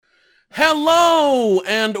Hello,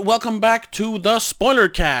 and welcome back to the Spoiler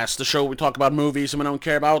Cast, the show where we talk about movies and we don't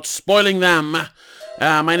care about spoiling them.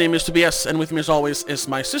 My name is Tobias, and with me as always is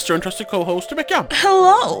my sister and trusted co-host, Rebecca.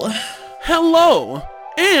 Hello. Hello!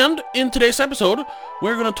 And in today's episode,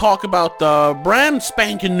 we're going to talk about the brand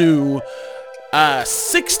spanking new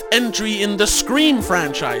sixth entry in the Scream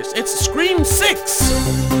franchise. It's Scream 6!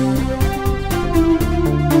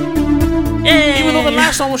 Yay. Even though the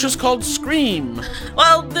last one was just called Scream.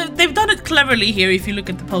 Well, they've done it cleverly here if you look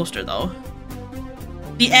at the poster, though.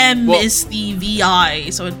 The M is the VI,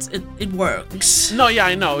 so it works. No, yeah,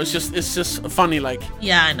 I know. It's just funny, like.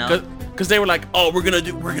 Yeah, I know. Because they were like, oh, we're gonna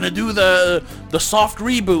do the soft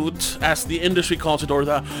reboot, as the industry calls it, or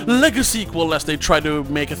the legacy sequel, as they try to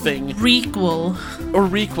make a thing. Requel. Or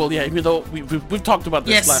requel, yeah. Even though we've talked about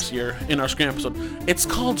this Yes. last year in our Scream episode, it's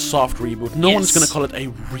called soft reboot. No Yes. one's gonna call it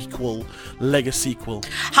a requel, legacy sequel.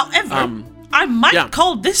 However, I might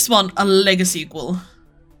call this one a legacy sequel.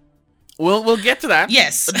 We'll get to that.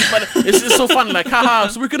 Yes. But it's so funny, like, haha.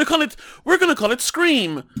 So we're gonna call it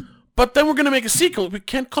Scream. But then we're gonna make a sequel. We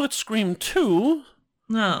can't call it Scream 2.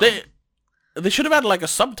 No. They should have had like a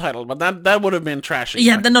subtitle, but that would have been trashy.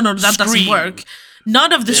 Yeah, like, no, that doesn't Scream. work.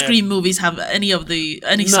 None of the Scream movies have any subtitles.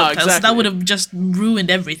 exactly. That would have just ruined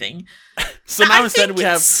everything. So now I instead think we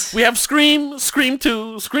have it's- Scream, Scream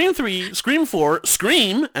 2, Scream 3, Scream 4,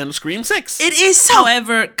 Scream, and Scream 6. It is,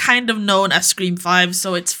 however, kind of known as Scream 5,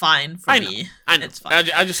 so it's fine for I know. me. I know. It's fine.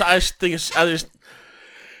 I just think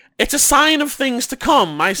it's a sign of things to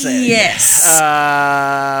come, I say. Yes.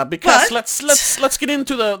 Because But- let's get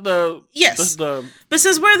into the Yes. the But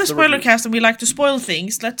since we're the spoiler review. cast and we like to spoil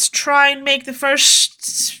things, let's try and make the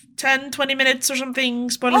first 10, 20 minutes or something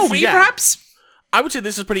spoiler-free, yeah. perhaps? I would say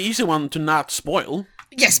this is a pretty easy one to not spoil.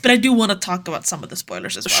 Yes, but I do want to talk about some of the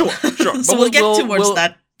spoilers as well. Sure. So But we'll get towards we'll-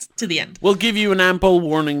 that to the end. We'll give you an ample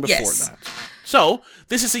warning before Yes. that. So,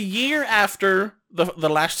 this is a year after the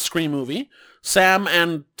last Scream movie. Sam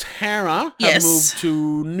and Tara have Yes. moved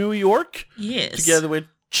to New York Yes. together with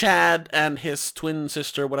Chad and his twin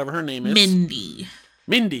sister, whatever her name is. Mindy.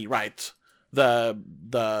 Mindy, right.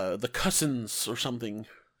 The cousins or something.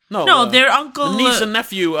 No, their uncle... the niece and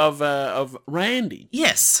nephew of Randy,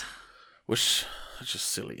 Yes. which is just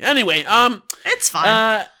silly. Anyway, It's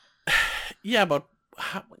fine. yeah, but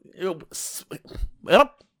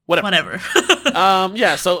whatever.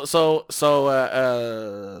 Yeah. So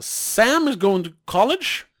Sam is going to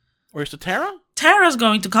college, or is it Tara? Tara's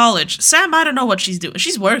going to college. Sam, I don't know what she's doing.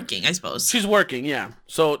 She's working, I suppose. She's working. Yeah.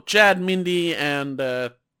 So Chad, Mindy, and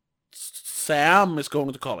Sam is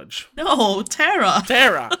going to college. No, Tara.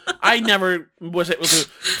 Tara, I never was able to.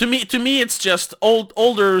 To me, it's just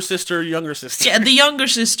older sister, younger sister. Yeah, the younger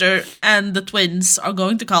sister and the twins are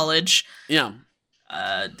going to college. Yeah.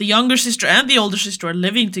 The younger sister and the older sister are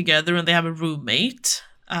living together, and they have a roommate.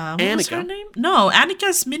 What was her Annika. name? No,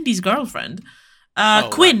 Annika's Mindy's girlfriend.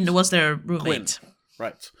 Quinn was their roommate. Quinn.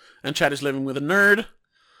 Right. And Chad is living with a nerd.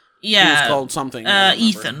 Yeah, Who was called something. I don't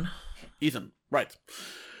remember. Ethan. Ethan. Right.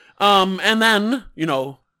 And then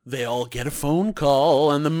they all get a phone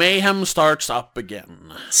call, and the mayhem starts up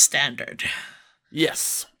again. Standard.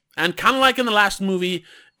 Yes. And kind of like in the last movie,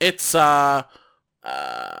 it's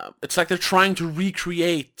like they're trying to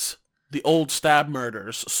recreate the old stab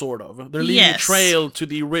murders, sort of. They're leaving a Yes. trail to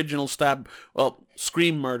the original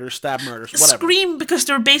Scream murders, stab murders, whatever. Scream, because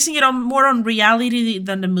they're basing it on more on reality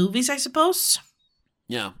than the movies, I suppose.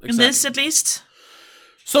 Yeah, exactly. In this, at least.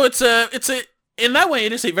 So it's a in that way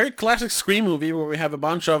it is a very classic Scream movie where we have a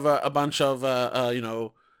bunch of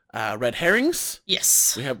red herrings.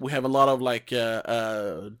 Yes. We have a lot of like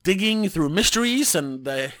digging through mysteries and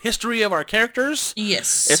the history of our characters.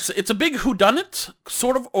 Yes. It's a big whodunit,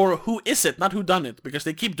 sort of, or who is it? Not whodunit, because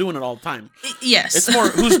they keep doing it all the time. Yes. It's more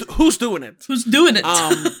who's doing it. Who's doing it?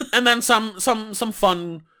 And then some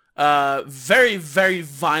fun, very very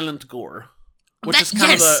violent gore, which is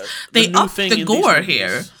kind yes, of the they new upped thing the in these gore movies.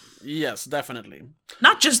 here. Yes, definitely.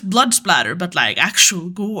 Not just blood splatter, but like actual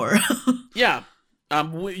gore. Yeah.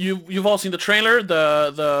 You've all seen the trailer,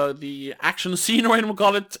 the action scene, or whatever we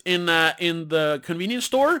call it, in the convenience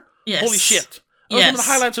store. Yes. Holy shit! That was one of the Yes.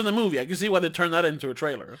 highlights of the movie. I can see why they turned that into a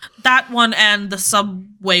trailer. That one and the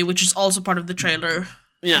subway, which is also part of the trailer.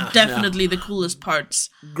 Yeah, Definitely the coolest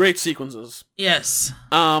parts. yeah. Great sequences. Yes.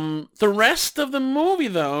 The rest of the movie,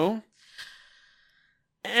 though,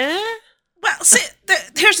 Well, see,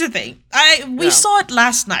 here's the thing. We Yeah. saw it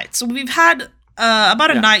last night, so we've had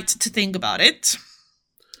about a Yeah. night to think about it.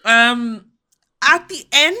 At the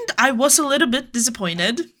end, I was a little bit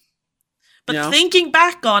disappointed. But Yeah. thinking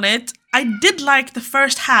back on it, I did like the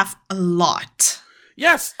first half a lot.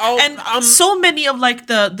 Yes. And so many of like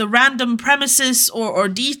the random premises or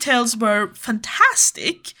details were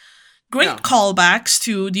fantastic. Great callbacks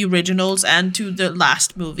to the originals and to the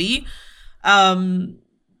last movie. Fun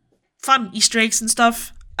Easter eggs and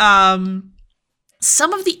stuff.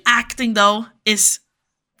 Some of the acting, though, is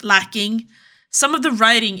lacking. Some of the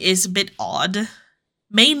writing is a bit odd.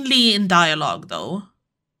 Mainly in dialogue, though.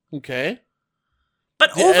 Okay.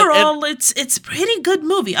 But overall, it's a pretty good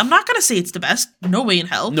movie. I'm not gonna say it's the best. No way in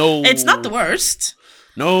hell. No. It's not the worst.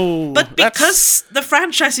 No. But because the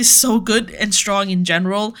franchise is so good and strong in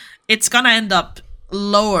general, it's gonna end up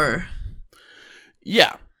lower.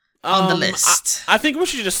 Yeah. On the list. I think we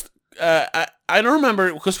should just... I don't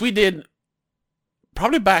remember, because we did...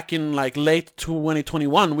 Probably back in like late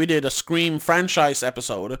 2021, we did a Scream franchise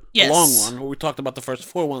episode, a long one, where we talked about the first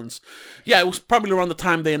 4 ones. Yeah, it was probably around the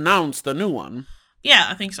time they announced the new one. Yeah,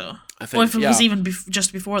 I think so. Or if it was even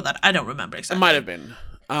just before that, I don't remember exactly. It might have been.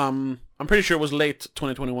 I'm pretty sure it was late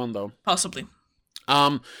 2021 though. Possibly.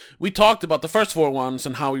 We talked about the first 4 ones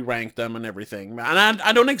and how we ranked them and everything. And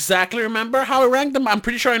I don't exactly remember how I ranked them. I'm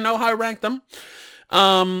pretty sure I know how I ranked them.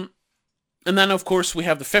 And then of course we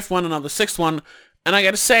have the 5th one and now the 6th one. And I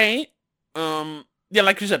gotta say, yeah,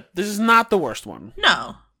 like you said, this is not the worst one.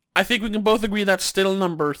 No. I think we can both agree that's still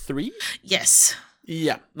number 3. Yes.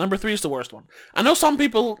 Yeah, number 3 is the worst one. I know some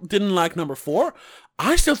people didn't like number 4.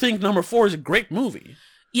 I still think number 4 is a great movie.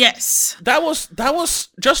 Yes. That was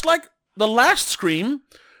just like the last Scream.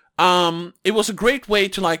 It was a great way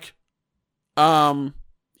to like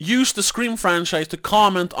use the Scream franchise to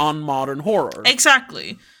comment on modern horror.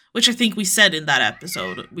 Exactly. Which I think we said in that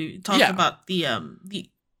episode. We talked about the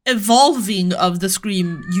evolving of the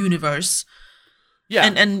Scream universe. Yeah.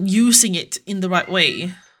 And using it in the right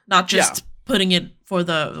way. Not just putting it for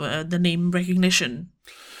the name recognition.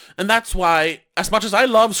 And that's why, as much as I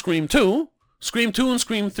love Scream 2 and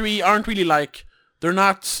Scream 3 aren't really like, they're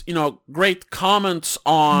not, great comments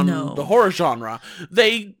on the horror genre.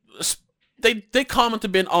 They comment a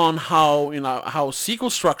bit on how sequel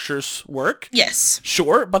structures work. Yes.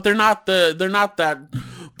 Sure, but they're not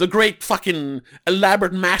the great fucking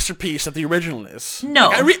elaborate masterpiece that the original is. No.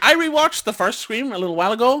 Like, I rewatched the first Scream a little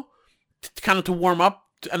while ago, kind of to warm up,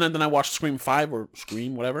 and then I watched Scream 5 or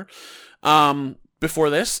Scream, whatever, before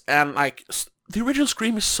this, and like the original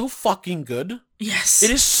Scream is so fucking good. Yes. It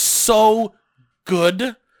is so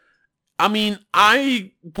good. I mean,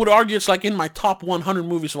 I would argue it's like in my top 100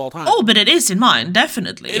 movies of all time. Oh, but it is in mine,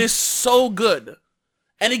 definitely. It is so good.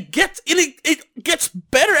 And it gets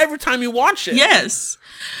better every time you watch it. Yes.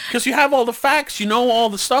 Because you have all the facts, you know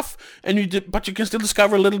all the stuff, but you can still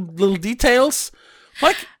discover little details.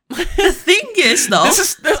 Like, the thing is, though...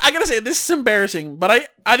 I gotta say, this is embarrassing, but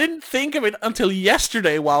I didn't think of it until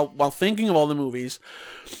yesterday while thinking of all the movies,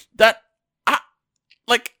 that,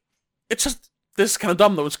 it's just... This is kind of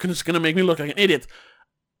dumb, though. It's going to make me look like an idiot.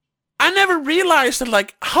 I never realized that,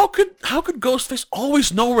 like, how could Ghostface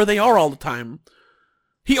always know where they are all the time?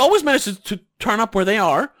 He always manages to turn up where they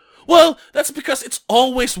are. Well, that's because it's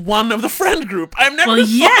always one of the friend group. I've never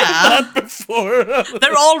thought of that before.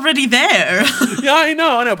 They're already there. Yeah, I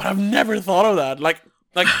know, but I've never thought of that. Like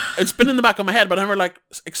it's been in the back of my head, but I never, like,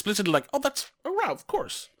 explicitly, like, oh, that's Ralph, of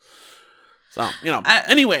course. So,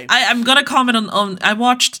 anyway. I'm gonna comment on I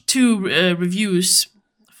watched 2 reviews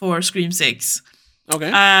for Scream 6.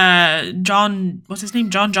 Okay. John, what's his name?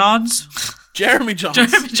 John Johns? Jeremy Johns.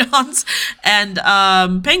 Jeremy Johns. And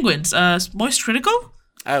Penguins, Moist Critical?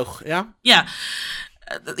 Oh, yeah? Yeah.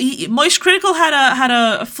 Moist Critical had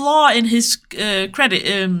a flaw in his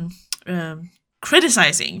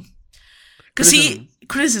criticizing.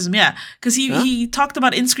 Criticism, yeah. Because he talked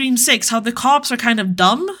about in Scream 6 how the cops are kind of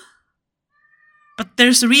dumb. But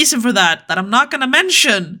there's a reason for that I'm not going to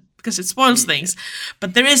mention because it spoils things.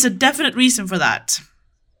 But there is a definite reason for that.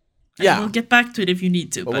 And we'll get back to it if you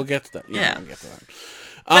need to. But we'll get to that. Yeah. We'll get to that.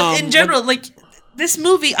 But in general, like this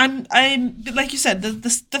movie, I'm like you said, the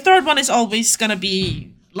 3rd one is always going to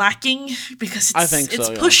be lacking because it's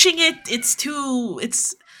pushing it. It's too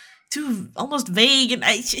almost vague and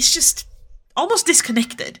it's just almost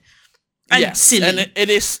disconnected. Yes, silly. And it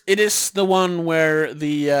is the one where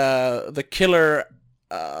the killer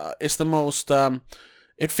is the most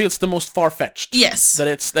it feels the most far-fetched. Yes, that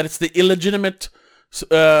it's the illegitimate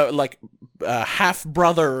half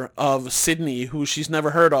brother of Sydney, who she's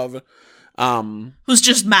never heard of, who's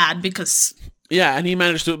just mad because and he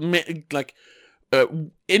managed to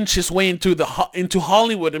inch his way into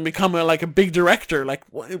Hollywood and become a big director. Like,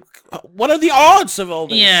 what are the odds of all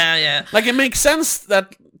this? Yeah. Like, it makes sense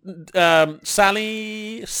that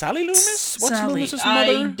Sally Loomis? What's Sally, Loomis's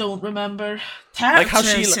mother? I don't remember. Like how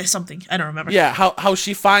she something. I don't remember. Yeah, how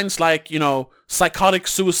she finds like, you know, psychotic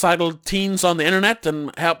suicidal teens on the internet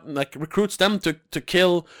and recruits them to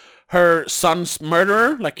kill her son's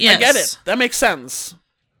murderer. Like, yes. I get it. That makes sense.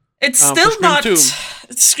 It's still not.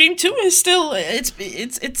 Scream 2 is still.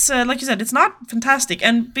 It's like you said. It's not fantastic,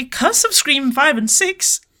 and because of Scream 5 and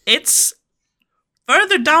 6, it's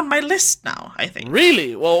further down my list now, I think.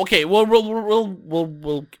 Really? Well, okay. We'll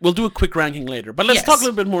do a quick ranking later, but let's talk a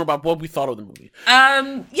little bit more about what we thought of the movie.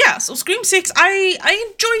 Yeah. So Scream 6, I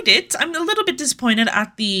enjoyed it. I'm a little bit disappointed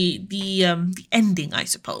at the ending, I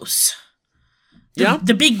suppose.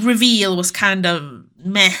 The big reveal was kind of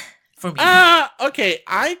meh for me. Okay.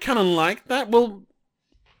 I kind of like that. Well,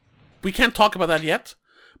 we can't talk about that yet.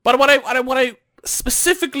 But what I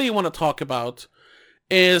specifically want to talk about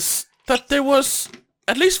is that there was,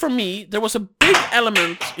 at least for me, there was a big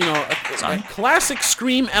element, you know, a classic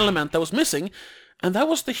Scream element that was missing, and that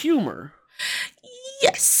was the humor.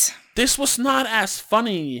 Yes. This was not as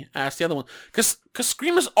funny as the other one, because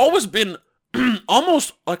Scream has always been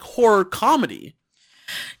almost like horror comedy.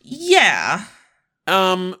 Yeah.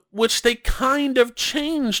 Which they kind of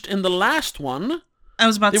changed in the last one. I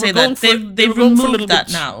was about to say that. They've removed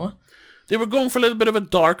that now. They were going for a little bit of a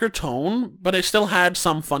darker tone, but it still had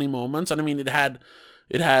some funny moments. And I mean, it had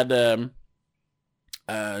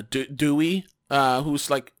Dewey, who's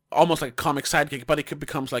like almost like a comic sidekick, but it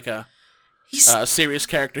becomes like a serious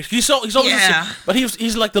character. He's always but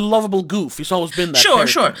he's like the lovable goof. He's always been that.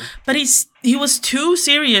 Sure. But he was too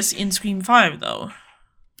serious in Scream 5 though.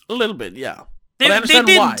 A little bit, yeah. But I understand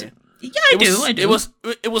why. Yeah, I do.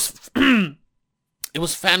 It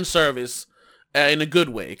was fan service. In a good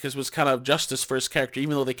way, because it was kind of Justice's first character,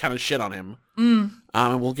 even though they kind of shit on him.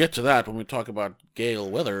 And we'll get to that when we talk about Gale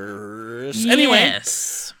Weathers. Yes. Anyway,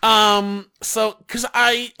 so, because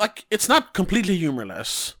it's not completely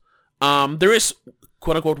humorless. There is,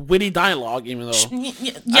 quote-unquote, witty dialogue, even though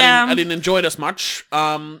I didn't enjoy it as much.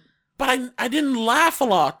 But I didn't laugh a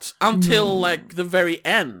lot until, like, the very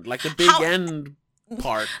end, like the big end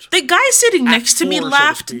part. The guy sitting next to me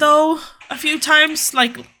laughed, though, a few times,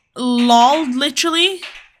 like... lol, literally.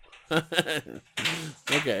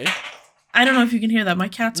 Okay. I don't know if you can hear that. My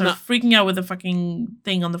cats are freaking out with the fucking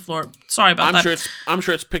thing on the floor. Sorry about that. I'm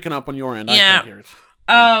sure it's picking up on your end. Yeah. I can't hear it.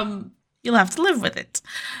 You'll have to live with it.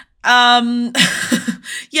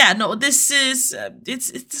 Yeah, no, this is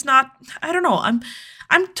it's not, I don't know.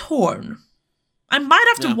 I'm torn. I might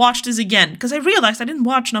have to watch this again because I realized I didn't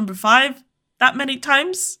watch number 5 that many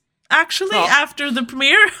times actually after the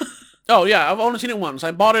premiere. Oh, yeah, I've only seen it once.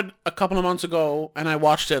 I bought it a couple of months ago, and I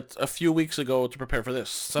watched it a few weeks ago to prepare for this.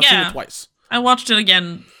 So I've seen it twice. I watched it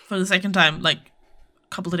again for the second time, like, a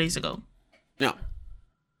couple of days ago. Yeah.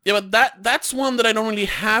 Yeah, but that's one that I don't really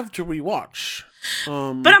have to rewatch.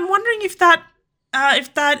 But I'm wondering if that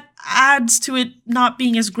adds to it not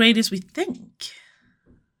being as great as we think.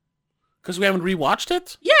 Because we haven't rewatched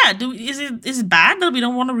it? Yeah, is it bad that we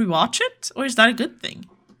don't want to rewatch it? Or is that a good thing?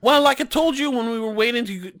 Well, like I told you when we were waiting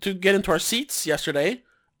to get into our seats yesterday,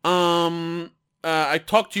 I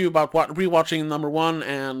talked to you about rewatching number 1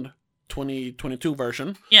 and 2022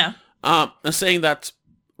 version. Yeah. And saying that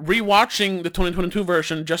rewatching the 2022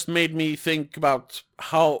 version just made me think about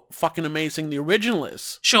how fucking amazing the original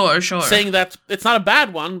is. Sure. Saying that it's not a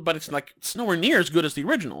bad one, but it's nowhere near as good as the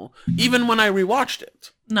original, even when I rewatched it.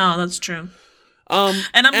 No, that's true.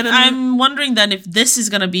 I'm wondering then if this is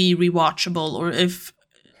gonna be rewatchable or if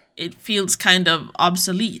it feels kind of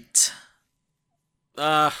obsolete.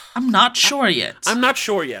 I'm not sure yet. I'm not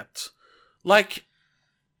sure yet. Like,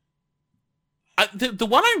 the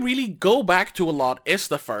one I really go back to a lot is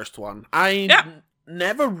the first one.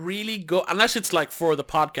 Never really go, unless it's like for the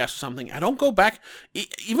podcast or something, I don't go back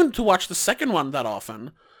even to watch the second one that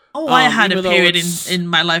often. Oh, I had a period in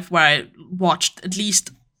my life where I watched at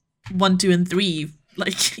least 1, 2, and 3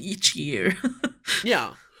 like each year.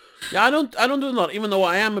 Yeah, I don't do a lot, even though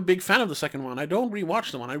I am a big fan of the second one. I don't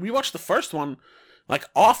rewatch the one. I rewatch the first one like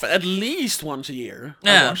often, at least once a year.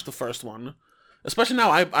 I watch the first one. Especially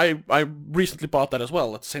now, I recently bought that as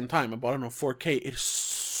well at the same time. I bought it on 4K. It is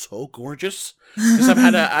so gorgeous. Because I've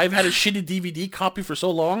had a shitty DVD copy for so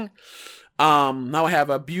long. Now I have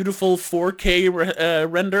a beautiful 4K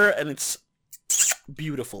render, and it's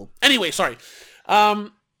beautiful. Anyway, sorry.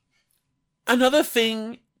 Another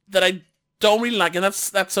thing that I don't really like, and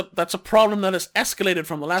that's a problem that has escalated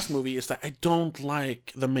from the last movie, is that I don't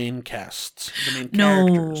like the main cast, the main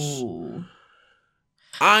characters. No.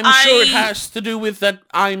 I'm sure it has to do with that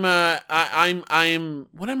I'm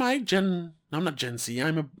what am I? No, I'm not Gen Z.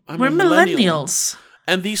 We're millennials.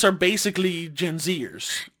 And these are basically Gen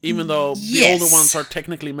Zers, even though the older ones are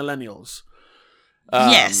technically millennials.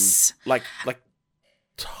 Yes. Like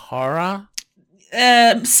Tara?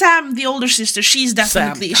 Sam, the older sister, she's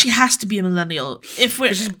definitely, she has to be a millennial. If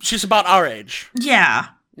we're, she's about our age. Yeah.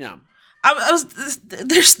 Yeah.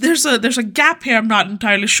 There's a gap here. I'm not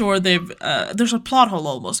entirely sure there's a plot hole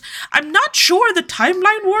almost. I'm not sure the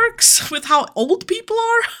timeline works with how old people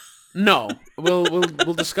are. No,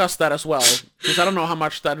 we'll discuss that as well, because I don't know how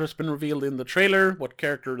much that has been revealed in the trailer. What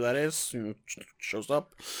character that is, shows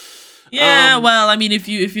up. Yeah, well, I mean, if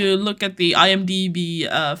you look at the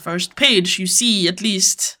IMDb first page, you see at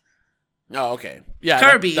least. Oh, okay. Yeah,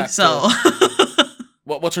 Kirby. So.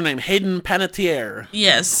 What's her name? Hayden Panettiere.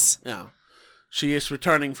 Yes. Yeah. She is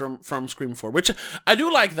returning from Scream 4, which I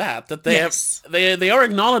do like that they are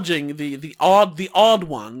acknowledging the odd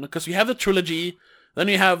one, because you have the trilogy, then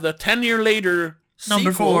you have the 10-year later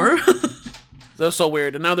number sequel. 4. That's so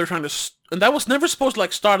weird, and now they're trying to and that was never supposed to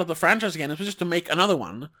like start up the franchise again. It was just to make another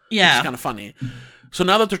one. Yeah. It's kind of funny. So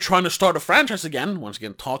now that they're trying to start a franchise again, once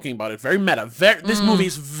again talking about it, very meta. This movie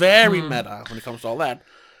is very meta when it comes to all that.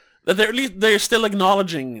 That they're still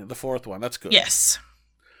acknowledging the fourth one. That's good. Yes.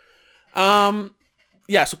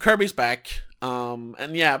 Yeah, so Kirby's back.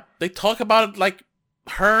 And yeah, they talk about it like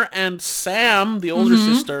her and Sam, the older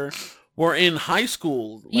sister, were in high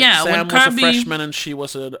school. Like, yeah, Sam when Kirby was a freshman and she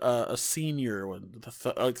was a senior,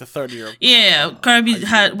 the third year. Yeah, Kirby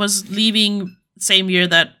was leaving same year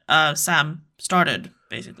that Sam started,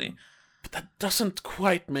 basically. But that doesn't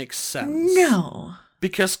quite make sense. No.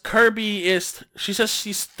 Because Kirby she says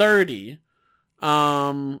she's 30.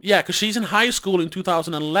 Yeah, because she's in high school in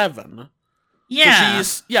 2011. Yeah.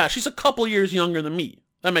 So she's a couple years younger than me.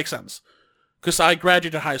 That makes sense. Because I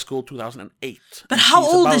graduated high school 2008. But how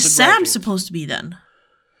old is Sam supposed to be then?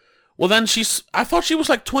 Well, then I thought she was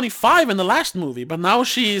like 25 in the last movie, but now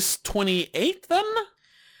she's 28 then?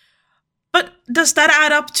 But does that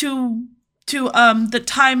add up to the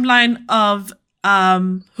timeline of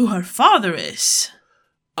who her father is?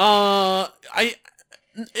 It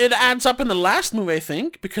adds up in the last movie, I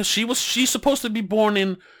think, because she's supposed to be born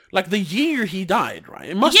in like the year he died, right?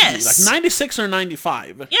 It must be like 96 or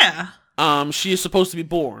 95. Yeah. She is supposed to be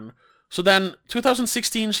born. So then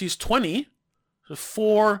 2016 she's 20.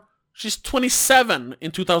 So she's 27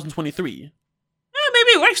 in 2023. Yeah, maybe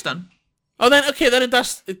it works then. Oh, then it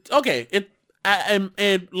does. It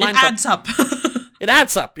adds up. It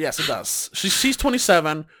adds up. Yes, it does. She's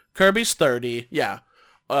 27. Kirby's 30. Yeah.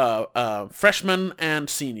 Freshman and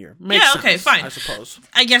senior. Makes sense, okay, fine. I suppose.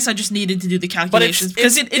 I guess I just needed to do the calculations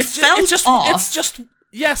because it felt off. It's just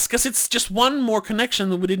yes, because it's just one more connection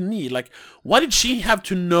that we didn't need. Like, why did she have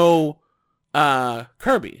to know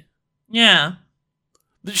Kirby? Yeah.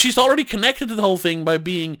 She's already connected to the whole thing by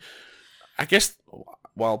being, I guess.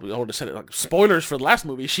 Well, we already said it. Like, spoilers for the last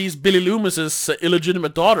movie. She's Billy Loomis's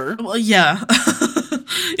illegitimate daughter. Well, yeah.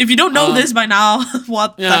 If you don't know this by now,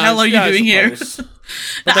 what the hell are you doing here?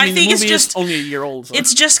 But I think it's just only a year old. So.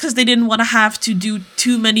 It's just because they didn't want to have to do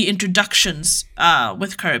too many introductions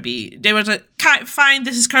with Kirby. They were like, fine,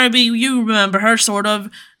 this is Kirby. You remember her, sort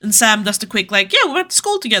of. And Sam does the quick, like, yeah, we went to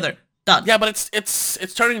school together. Done. Yeah, but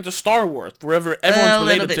it's turning into Star Wars, where everyone's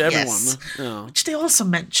related to everyone. Yes. Yeah. Which they also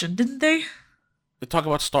mentioned, didn't they? They talk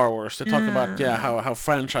about Star Wars. They talk about how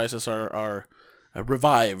franchises are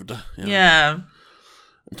revived. You know? Yeah.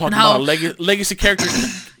 Talking about legacy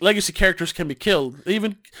characters. Legacy characters can be killed. They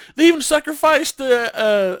even sacrificed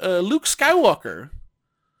Luke Skywalker.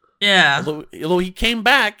 Yeah. Although he came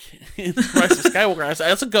back in Rise of Skywalker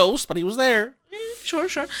as a ghost, but he was there. Sure.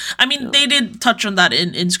 I mean, they did touch on that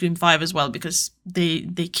in Scream 5 as well, because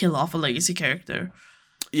they kill off a legacy character.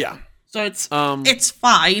 Yeah. So it's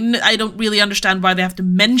fine. I don't really understand why they have to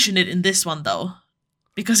mention it in this one, though.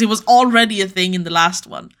 Because it was already a thing in the last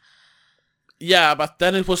one. Yeah, but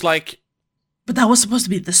then it was like... But that was supposed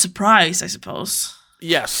to be the surprise, I suppose.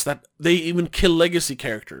 Yes, that they even kill legacy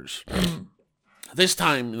characters. This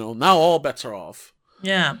time, now all bets are off.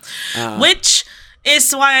 Yeah. Which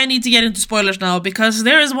is why I need to get into spoilers now, because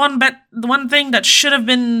there is one thing that should have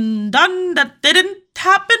been done that didn't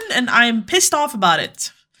happen, and I'm pissed off about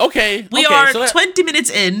it. Okay. We are 20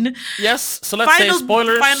 minutes in. Yes, so let's say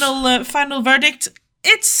spoilers. Final verdict.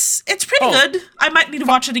 It's pretty good. I might need to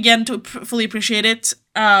watch it again to fully appreciate it.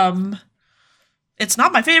 It's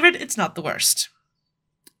not my favorite. It's not the worst.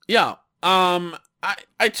 Yeah.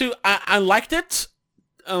 I too. I liked it.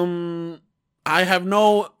 I have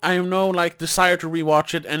no like desire to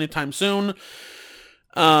rewatch it anytime soon.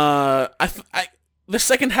 The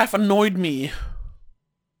second half annoyed me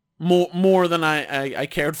more than I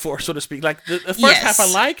cared for, so to speak. Like the first half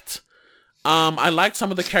I liked. I liked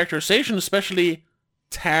some of the characterization, especially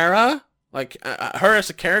Tara, like her as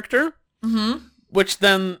a character. Mm-hmm. Which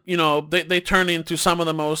then, they turn into some of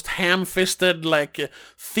the most ham-fisted, like,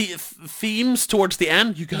 themes towards the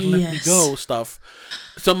end. You gotta let me go stuff.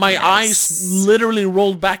 So my eyes literally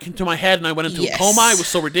rolled back into my head and I went into a coma. It was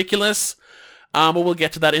so ridiculous. But we'll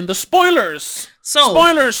get to that in the spoilers. So,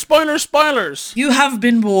 Spoilers. You have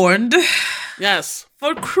been warned. Yes.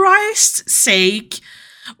 For Christ's sake,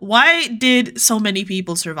 why did so many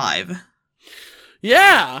people survive?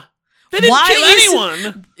 Yeah. They didn't kill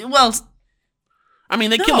anyone. Well... I mean,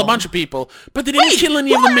 they killed a bunch of people, but they didn't kill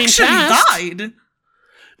any of the main cast. Died?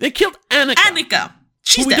 They killed Annika.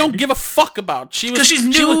 She's who dead. We don't give a fuck about. Because she's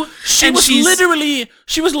new. She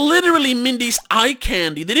was literally Mindy's eye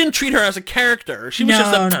candy. They didn't treat her as a character. She was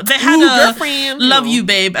just They had a girlfriend, love you,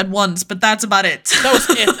 babe, at once, but that's about it. That was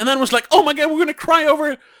it. And then it was like, oh my god, we're gonna cry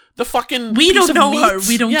over the fucking. We don't know meat. her.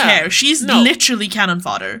 We don't care. She's literally cannon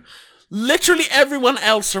fodder. Literally everyone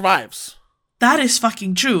else survives. That is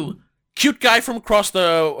fucking true. Cute guy from across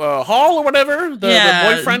the hall or whatever, the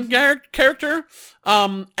boyfriend character.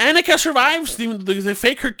 Annika survives. The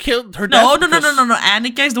faker killed her. No.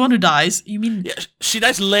 Annika is the one who dies. You mean? Yeah, she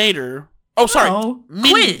dies later. Oh, sorry. No.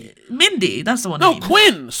 Mindy. That's the one. No,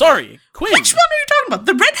 Quinn. Sorry, Quinn. Which one are you talking about?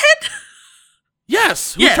 The redhead?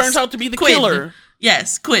 Yes. Who turns out to be the killer?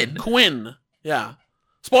 Yes, Quinn. Quinn. Yeah.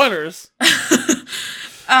 Spoilers.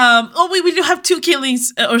 We do have 2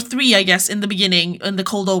 killings, or 3, I guess, in the beginning, in the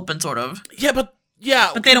cold open, sort of. But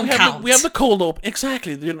they don't count. We have the cold open,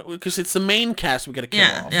 exactly, because it's the main cast we gotta kill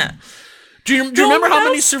off. Yeah. Do you remember how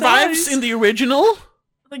many survives in the original?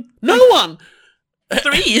 No one!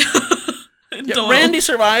 3. Randy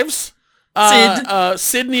survives,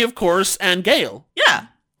 Sydney, of course, and Gale. Yeah.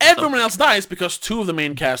 Everyone else dies because 2 of the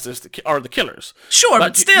main cast are the killers. Sure,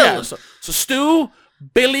 but still. Yeah, so Stu,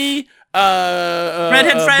 Billy...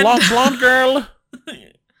 redhead friend, blonde girl.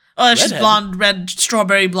 She's blonde, red,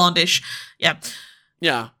 strawberry, blondish. Yeah.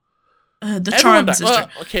 The charm sister.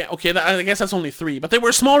 Okay. I guess that's only 3, but they were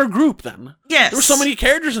a smaller group then. Yes. There were so many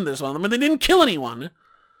characters in this one. I mean, they didn't kill anyone.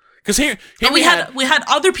 Because here we had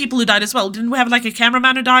other people who died as well. Didn't we have like a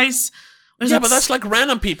cameraman who dies? But that's like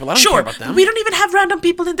random people. I don't care about them. We don't even have random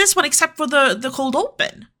people in this one except for the cold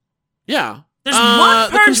open. Yeah. There's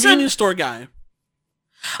one person. The convenience store guy.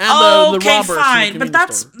 And the robbers fine, but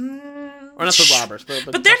that's... or not the robbers.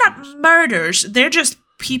 But they're not murders. They're just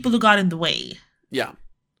people who got in the way. Yeah.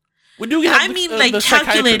 We do have the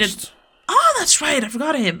calculated... Oh, that's right. I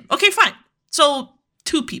forgot him. Okay, fine. So,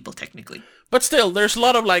 2 people, technically. But still, there's a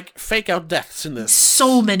lot of, fake-out deaths in this.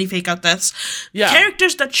 So many fake-out deaths. Yeah.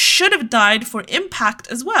 Characters that should have died for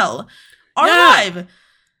impact as well are alive.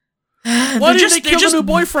 Why did they kill the new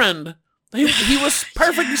boyfriend? He was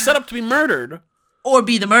perfectly set up to be murdered. Or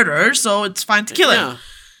be the murderer, so it's fine to kill him.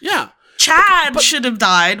 Yeah. Chad should have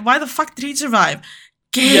died. Why the fuck did he survive?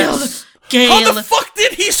 Gale. How the fuck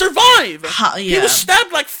did he survive? Yeah. He was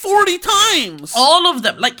stabbed 40 times. All of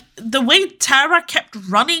them. The way Tara kept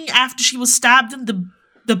running after she was stabbed in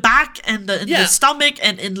the back and the stomach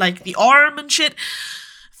and in the arm and shit.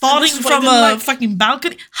 Falling from a fucking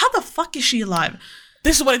balcony. How the fuck is she alive?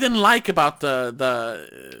 This is what I didn't like about the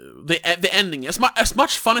ending. As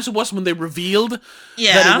much fun as it was when they revealed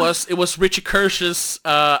that it was Richie Kirsch's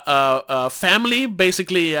family,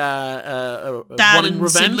 basically dad wanting and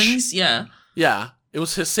revenge. Siblings, yeah. Yeah, it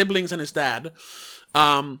was his siblings and his dad,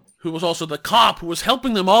 who was also the cop who was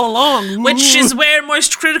helping them all along. Which is where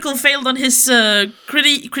Moist Critical failed on his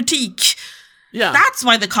critique. Yeah. That's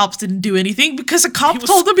why the cops didn't do anything, because a cop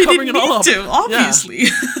told them he didn't need to, obviously.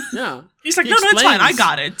 Yeah. He's like, no, it's fine, I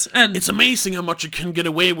got it. And it's amazing how much you can get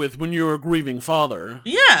away with when you're a grieving father.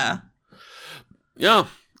 Yeah. Yeah.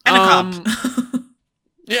 And a cop.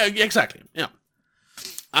 Yeah, exactly. Yeah.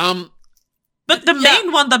 But the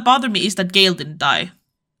main one that bothered me is that Gale didn't die.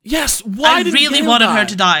 Yes, why did really Gale wanted die? her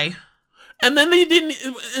to die. And then they didn't,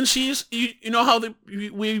 and she's, you know how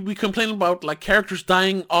we complain about characters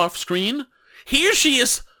dying off screen? Here she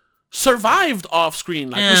is survived off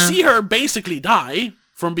screen. We see her basically die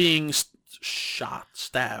from being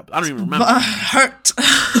stabbed. I don't even remember. Hurt.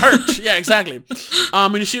 Yeah, exactly.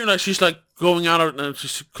 And you see her she's going out and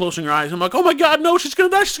she's closing her eyes. I'm like, oh my god, no, she's gonna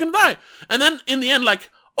die. And then in the end,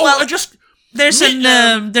 there's an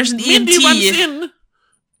EMT. Mindy runs in.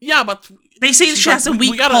 Yeah, but they say she has a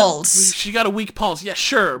weak pulse. She got a weak pulse. Yeah,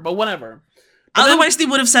 sure, but whatever. But otherwise, they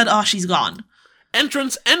would have said, "Oh, she's gone."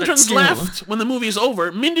 Entrance left when the movie is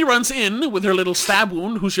over. Mindy runs in with her little stab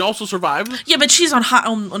wound, who she also survived. Yeah, but she's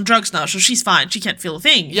on drugs now, so she's fine. She can't feel a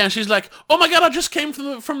thing. Yeah, she's like, oh my god, I just came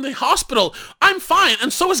from the hospital. I'm fine,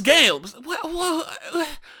 and so is Gale.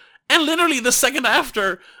 And literally the second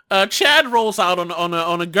after, Chad rolls out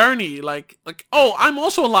on a gurney, like, oh, I'm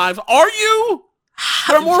also alive. Are you?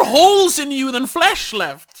 There are more holes in you than flesh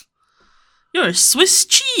left. You're a Swiss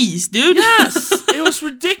cheese, dude. Yes, it was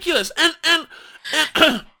ridiculous. And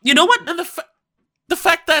you know what? And the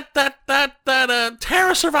fact that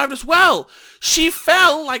Tara survived as well. She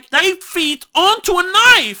fell like 8 feet onto a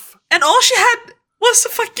knife, and all she had was a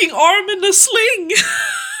fucking arm in a sling.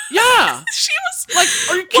 Yeah, she was like,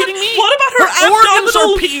 are you kidding me? What about her organs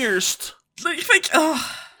abdominal? are pierced. Like,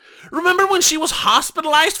 oh. Remember when she was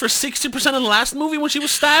hospitalized for 60% of the last movie when she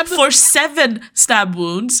was stabbed? For 7 stab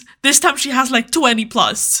wounds. This time she has like 20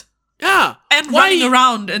 plus. Yeah. And running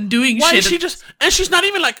around and doing shit. Why is she just... And she's not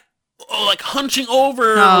even like hunching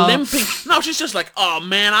over, limping. No, she's just like, oh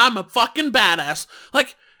man, I'm a fucking badass.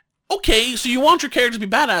 Like, okay, so you want your characters to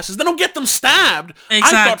be badasses, then don't get them stabbed.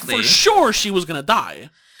 Exactly. I thought for sure she was gonna die.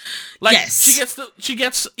 Like, yes. She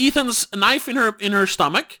gets Ethan's knife in her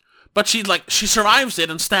stomach, but she survives it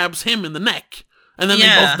and stabs him in the neck. And then they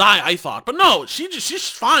both die, I thought. But no, she's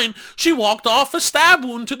fine. She walked off a stab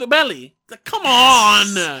wound to the belly. Like, come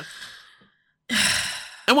on.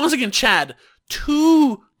 And once again, Chad,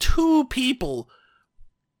 two people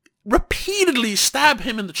repeatedly stab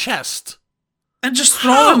him in the chest. And just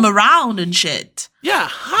throw him around and shit. Yeah,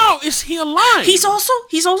 how is he alive? He's also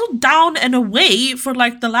down and away for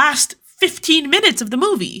like the last 15 minutes of the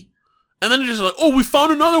movie. And then they're just like, oh, we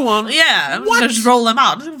found another one. Yeah, what? Just roll them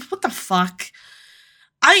out. What the fuck?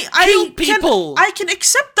 I can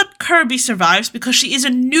accept that Kirby survives because she is a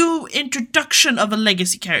new introduction of a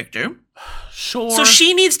legacy character. Sure. So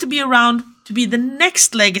she needs to be around to be the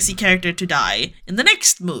next legacy character to die in the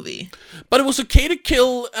next movie. But it was okay to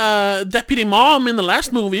kill Deputy Mom in the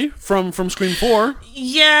last movie from Scream 4.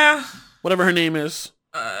 Yeah. Whatever her name is.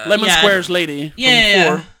 Lemon Square's lady from 4.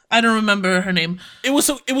 Yeah. I don't remember her name. It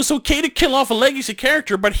was okay to kill off a legacy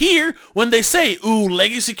character, but here, when they say, ooh,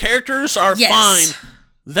 legacy characters are fine,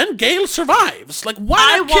 then Gale survives. Like,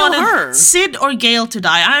 why not kill her? Sid or Gale to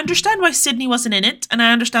die. I understand why Sydney wasn't in it, and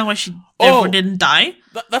I understand why she therefore didn't die.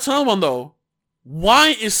 That's another one, though. Why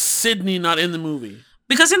is Sydney not in the movie?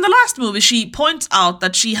 Because in the last movie, she points out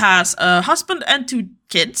that she has a husband and 2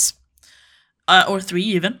 kids, or 3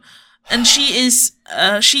 even, and she is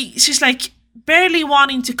she's like barely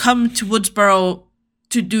wanting to come to Woodsboro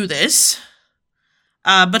to do this,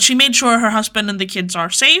 but she made sure her husband and the kids are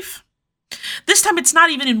safe. This time it's not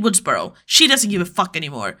even in Woodsboro. She doesn't give a fuck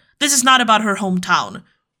anymore. This is not about her hometown.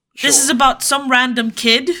 Sure. This is about some random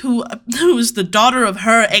kid who is the daughter of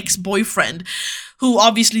her ex-boyfriend, who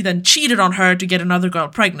obviously then cheated on her to get another girl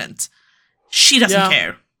pregnant. She doesn't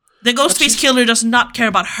care. The Ghostface Killer does not care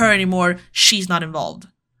about her anymore. She's not involved.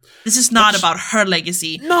 This is not about her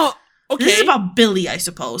legacy. No, okay. This is about Billy, I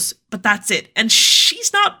suppose. But that's it. And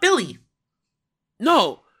she's not Billy.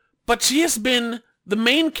 No, but she has been the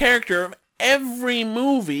main character of every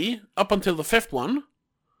movie up until the 5th one.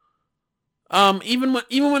 Even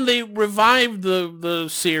when they revived the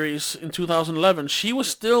series in 2011, she was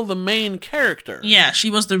still the main character. Yeah, she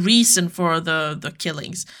was the reason for the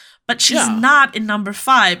killings. But she's not in number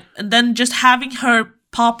 5. And then just having her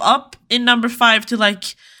pop up in number 5 to,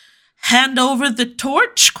 like, hand over the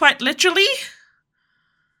torch, quite literally.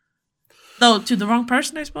 Though, to the wrong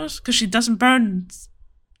person, I suppose. Because she doesn't burn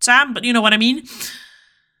Sam, but you know what I mean?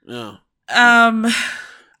 Yeah.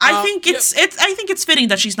 I think it's fitting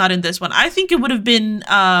that she's not in this one. I think it would have been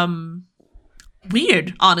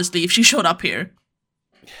weird, honestly, if she showed up here.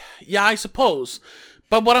 Yeah, I suppose.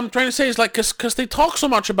 But what I'm trying to say is, like, because they talk so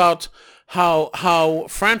much about how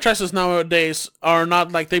franchises nowadays are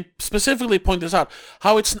not, like, they specifically point this out,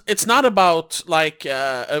 how it's not about, like,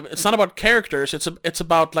 it's not about characters, it's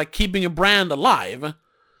about, like, keeping a brand alive.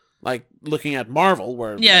 Like, looking at Marvel,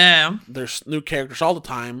 where there's new characters all the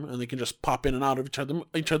time, and they can just pop in and out of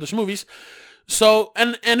each other's movies. So,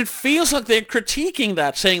 and it feels like they're critiquing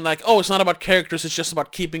that, saying, like, oh, it's not about characters, it's just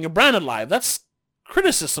about keeping a brand alive. That's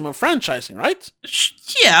criticism of franchising, right?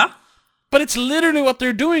 Yeah. But it's literally what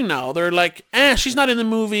they're doing now. They're like, she's not in the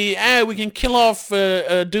movie, we can kill off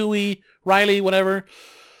Dewey, Riley, whatever.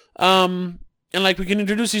 And, like, we can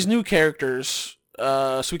introduce these new characters,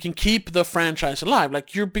 so we can keep the franchise alive.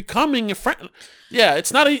 Like, you're becoming a Yeah,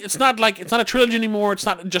 it's not a trilogy anymore. It's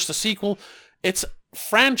not just a sequel. It's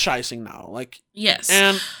franchising now. Like, yes,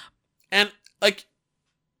 and like,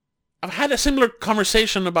 I've had a similar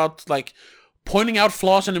conversation about, like, pointing out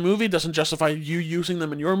flaws in a movie doesn't justify you using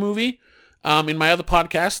them in your movie. In my other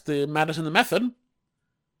podcast, the Madison the Method,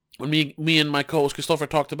 when me and my co-host Christopher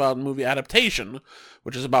talked about movie adaptation,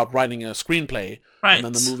 which is about writing a screenplay, Right.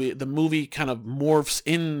 and then the movie kind of morphs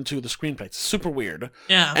into the screenplay. It's super weird.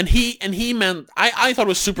 Yeah. And he meant I thought it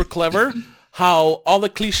was super clever how all the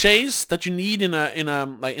cliches that you need in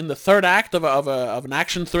the third act of an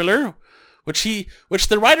action thriller, which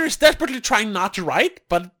the writer is desperately trying not to write,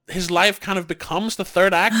 but his life kind of becomes the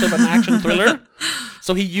third act of an action thriller.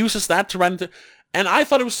 So he uses that to write into, and I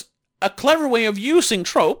thought it was a clever way of using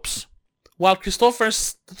tropes, while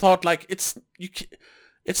Christopher's thought like it's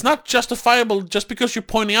not justifiable just because you're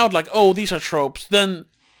pointing out like, oh, these are tropes, then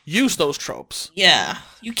use those tropes. Yeah.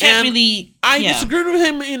 You can't really... I disagreed with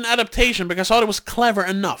him in adaptation because I thought it was clever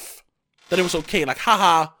enough that it was okay. Like,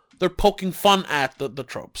 haha, they're poking fun at the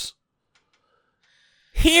tropes.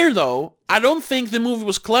 Here, though, I don't think the movie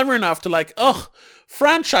was clever enough to like,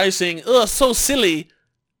 franchising, so silly,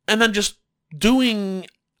 and then just doing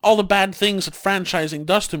all the bad things that franchising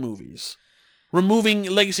does to movies. Removing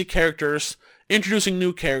legacy characters, introducing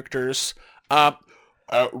new characters,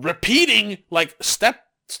 repeating like step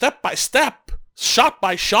by step, shot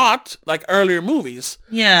by shot, like earlier movies.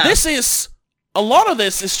 Yeah. A lot of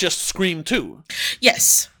this is just Scream 2.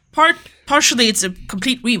 Yes. Partially it's a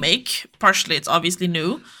complete remake, partially it's obviously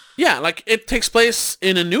new. Yeah, like it takes place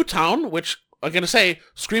in a new town, which I'm gonna say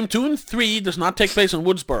Scream 2 and 3 does not take place in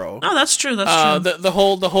Woodsboro. Oh, that's true. That's true. The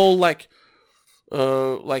whole like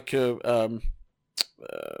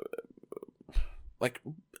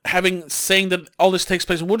saying that all this takes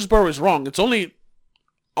place in Woodsboro is wrong. It's only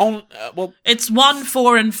it's 1,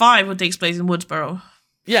 4, and 5 what takes place in Woodsboro.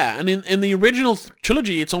 Yeah, and in the original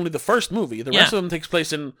trilogy, it's only the first movie. The rest of them takes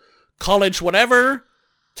place in college, whatever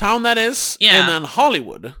town that is, and then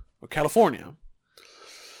Hollywood or California.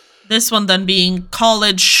 This one then being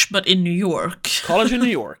college, but in New York. College in New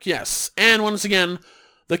York, yes. And once again,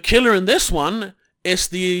 the killer in this one is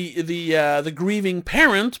the grieving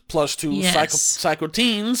parent plus two psycho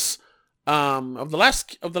teens of the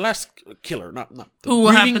last killer, not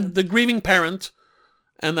the grieving parent,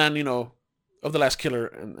 and then of the last killer,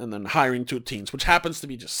 and then hiring two teens, which happens to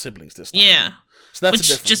be just siblings this time. Yeah. So that's a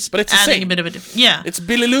difference. But it's the same. A bit of a difference. Yeah. It's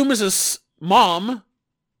Billy Loomis's mom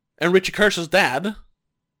and Richie Kershaw's dad.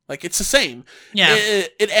 Like, it's the same. Yeah.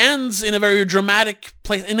 It ends in a very dramatic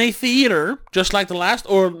place, in a theater, just like the last,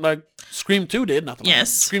 or like Scream 2 did, not the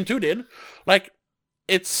last. Scream 2 did. Like,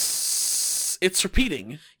 it's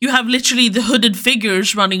repeating. You have literally the hooded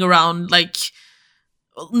figures running around, like,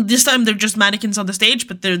 this time they're just mannequins on the stage,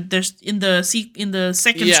 but there's in the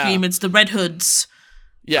second Scream, it's the Red Hoods.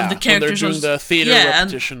 Yeah, the characters they're doing the theater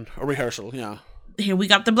repetition or rehearsal, yeah. Here we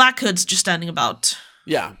got the Black Hoods just standing about.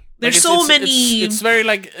 Yeah. There's so many... It's very,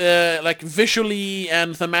 like visually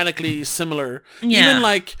and thematically similar. Yeah.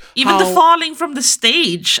 Even the falling from the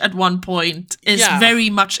stage at one point is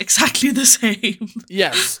very much exactly the same.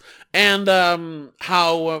 Yes. And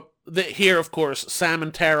how... here, of course, Sam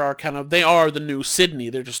and Tara are they are the new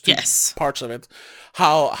Sydney. They're just two parts of it.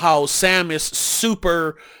 How Sam is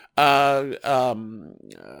super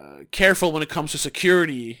careful when it comes to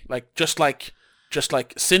security, like just like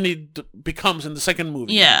Sydney becomes in the second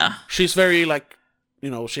movie. Yeah, she's very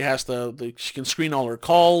she has she can screen all her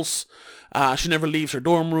calls. She never leaves her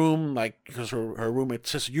dorm room, because her roommate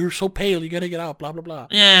says, "You're so pale, you gotta get out." Blah blah blah.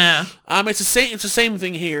 Yeah. It's the same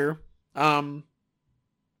thing here.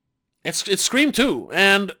 It's Scream 2,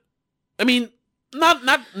 and I mean,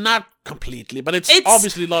 not completely, but it's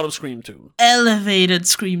obviously a lot of Scream 2. Elevated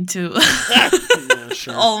Scream 2. Yeah,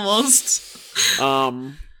 sure. Almost.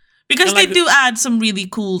 Because they do add some really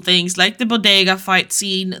cool things, like the bodega fight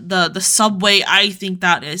scene, the subway. I think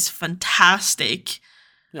that is fantastic.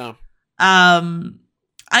 Yeah.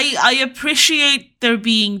 I appreciate there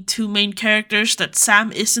being two main characters, that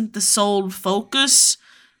Sam isn't the sole focus.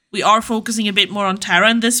 We are focusing a bit more on Tara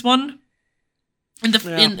in this one.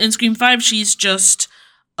 In Scream 5, she's just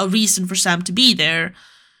a reason for Sam to be there.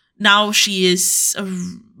 Now she is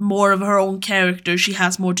more of her own character. She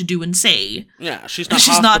has more to do and say. Yeah, she's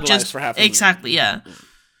not just for half a movie. Exactly, yeah.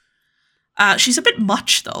 She's a bit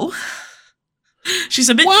much, though. She's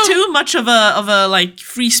a bit too much of a like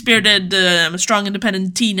free-spirited, strong,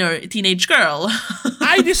 independent teenage girl.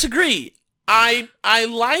 I disagree. I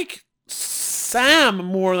like Sam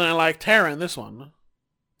more than I like Tara in this one.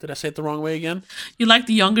 Did I say it the wrong way again? You like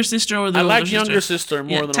the younger sister or the older sister? I like younger sister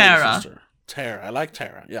more than Tara. older sister. Tara. I like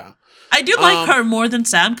Tara, yeah. I do like her more than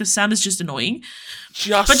Sam, because Sam is just annoying.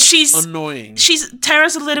 But she's annoying.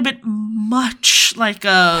 Tara's a little bit much like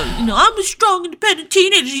I'm a strong, independent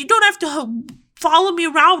teenager. You don't have to follow me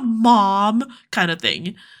around, Mom, kind of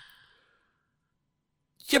thing.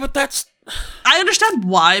 Yeah, but that's... I understand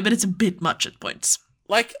why, but it's a bit much at points.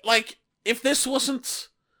 like if this wasn't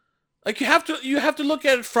like you have to look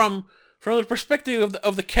at it from the perspective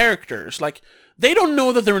of the characters. Like, they don't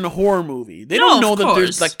know that they're in a horror movie. They don't know that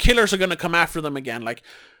there's like killers are gonna come after them again. Like,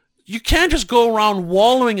 you can't just go around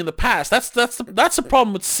wallowing in the past. That's the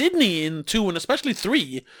problem with Sydney in 2 and especially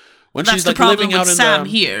 3 when she's like living out in Sam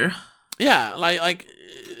here. Yeah, like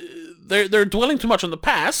they're dwelling too much on the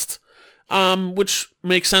past, which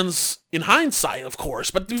makes sense in hindsight, of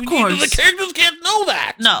course. But the characters can't know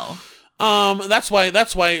that. No. That's why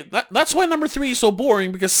number 3 is so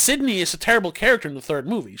boring, because Sydney is a terrible character in the third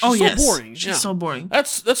movie. She's so boring. She's so boring.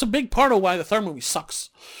 That's a big part of why the third movie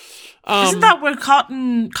sucks. Isn't that where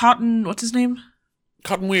Cotton, what's his name?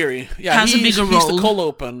 Cotton Weary. Yeah, has a bigger role. He's the cold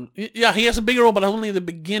open. Yeah, he has a bigger role, but only in the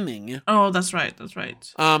beginning. Oh, that's right.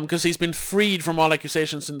 Because he's been freed from all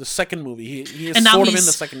accusations in the second movie. He is sort of in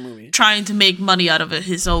the second movie. Trying to make money out of it,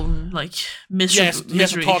 his own like misery. Yes, he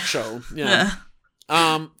has a talk show. Yeah.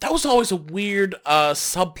 That was always a weird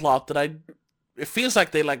subplot that it feels like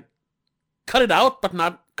they like cut it out, but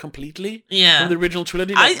not completely. Yeah. From the original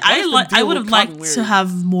trilogy. I would have liked to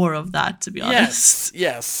have more of that, to be honest.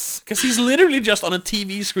 Yes. Because he's literally just on a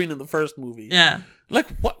TV screen in the first movie. Yeah. Like,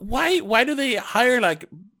 why do they hire like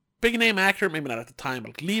big name actor, maybe not at the time,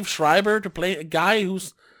 but Liev Schreiber to play a guy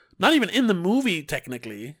who's not even in the movie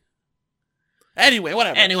technically? Anyway,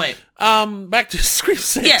 whatever. Back to Scream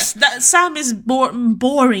 6. Yes, Sam is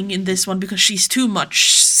boring in this one because she's too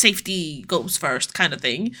much safety goes first kind of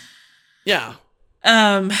thing. Yeah.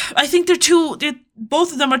 I think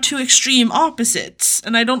both of them are two extreme opposites,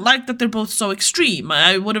 and I don't like that they're both so extreme.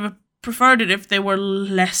 I would have preferred it if they were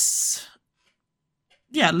less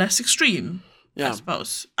extreme. Yeah. I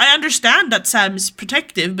suppose. I understand that Sam is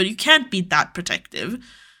protective, but you can't be that protective.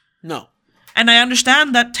 No. And I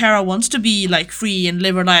understand that Tara wants to be like free and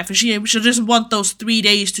live her life, and she doesn't want those 3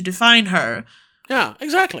 days to define her. Yeah,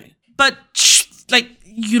 exactly. But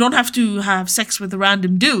you don't have to have sex with a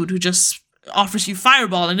random dude who just offers you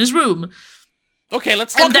Fireball in his room. Okay,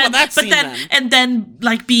 let's talk about that scene then. And then,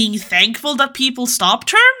 like, being thankful that people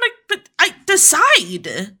stopped her? Like, but I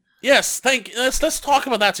decide. Yes, let's talk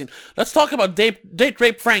about that scene. Let's talk about date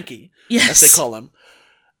rape Frankie, as they call him.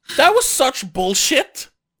 That was such bullshit.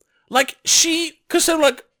 Like, because they're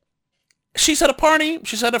like, she's at a party,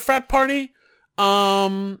 she's at a frat party,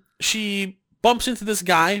 she bumps into this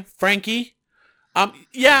guy, Frankie.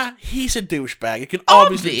 Yeah, he's a douchebag. You can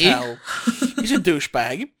obviously tell. He's a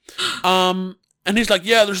douchebag. And he's like,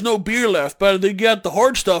 yeah, there's no beer left, but they got the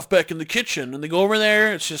hard stuff back in the kitchen. And they go over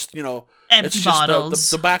there, it's just, empty bottles.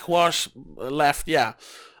 Just the backwash left, yeah.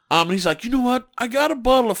 And he's like, you know what? I got a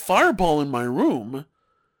bottle of Fireball in my room.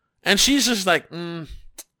 And she's just like,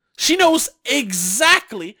 She knows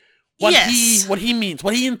exactly what he means,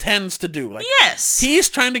 what he intends to do. Like, yes. He's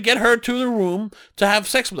trying to get her to the room to have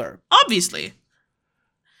sex with her. Obviously.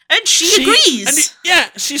 And she agrees.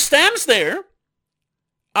 She stands there,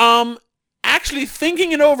 actually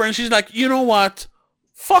thinking it over, and she's like, you know what?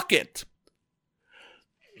 Fuck it.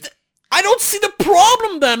 I don't see the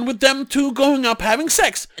problem then with them two going up having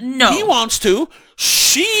sex. No. He wants to.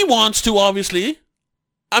 She wants to, obviously.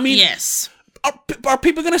 I mean... Yes. Are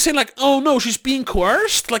people going to say, like, oh, no, she's being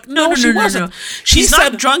coerced? Like, no, she wasn't. No. She's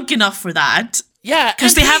not drunk enough for that. Yeah.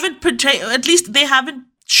 Because they haven't portrayed... At least they haven't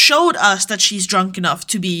showed us that she's drunk enough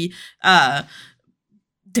to be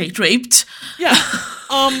date raped. Yeah.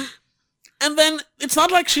 And then it's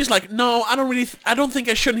not like she's like, no, I don't think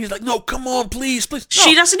I should. And he's like, no, come on, please. No,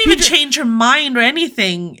 she doesn't even change her mind or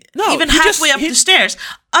anything. No, even halfway up the stairs.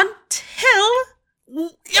 Until...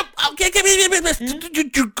 Yep. Okay.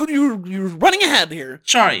 You're running ahead here.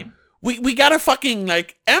 Sorry. We gotta fucking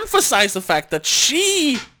like emphasize the fact that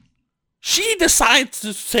she decides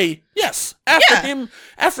to say yes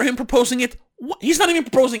after him proposing it. He's not even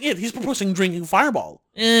proposing it. He's proposing drinking Fireball.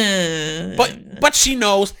 But she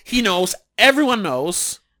knows. He knows. Everyone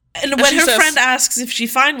knows. And when her friend asks if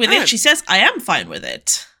she's fine with it, she says, "I am fine with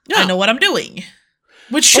it. Yeah. I know what I'm doing."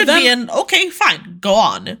 Which should be an okay, fine, go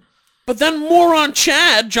on. But then moron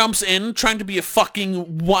Chad jumps in, trying to be a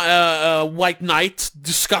fucking white knight.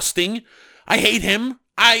 Disgusting. I hate him.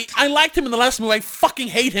 I liked him in the last movie. I fucking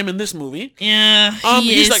hate him in this movie. Yeah,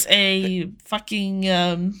 he is like, a fucking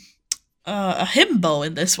a himbo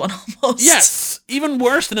in this one almost. Yes, even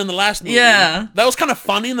worse than in the last movie. Yeah, that was kind of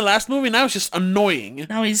funny in the last movie. Now it's just annoying.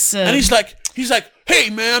 Now he's and he's like, hey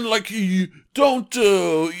man, like you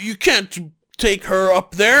can't take her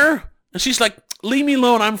up there. And she's like, leave me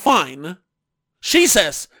alone, I'm fine. She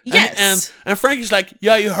says. Yes. And Frankie's like,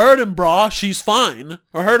 yeah, you heard him, brah. She's fine.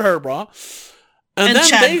 Or heard her, brah. And then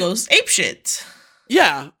Chad goes apeshit.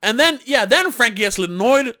 Yeah, and then Frankie gets a little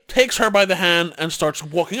annoyed, takes her by the hand, and starts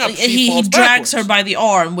walking up. He falls drags backwards. her by the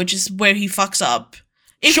arm, which is where he fucks up.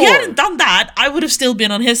 If Sure. he hadn't done that, I would have still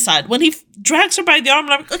been on his side. When he drags her by the arm,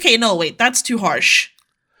 I'm like, okay, no, wait, that's too harsh.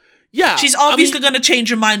 Yeah, She's obviously going to change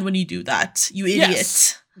her mind when you do that, you idiot.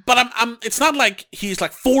 Yes. But it's not like he's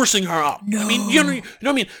like forcing her up. No. I mean, you know what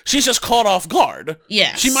I mean? She's just caught off guard.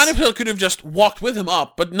 Yes. She could have just walked with him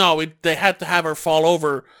up, but no, they had to have her fall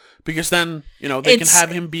over because then, they can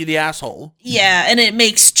have him be the asshole. Yeah, and it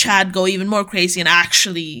makes Chad go even more crazy and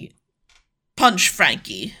actually punch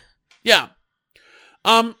Frankie. Yeah.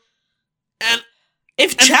 And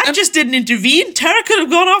if Chad just didn't intervene, Tara could have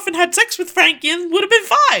gone off and had sex with Frankie and would have been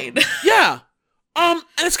fine. Yeah. And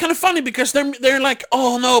it's kind of funny because they're like,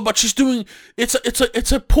 oh no, but she's doing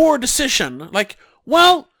it's a poor decision. Like,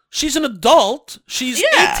 well, she's an adult. She's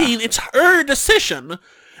 18. It's her decision.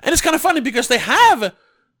 And it's kind of funny because they have,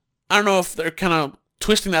 I don't know if they're kind of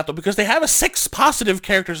twisting that though, because they have a sex positive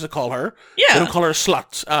character to call her. Yeah. They don't call her a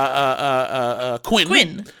slut. Quinn.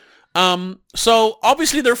 Quinn. So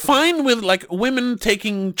obviously they're fine with like women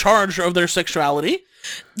taking charge of their sexuality.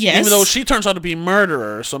 Yes. Even though she turns out to be a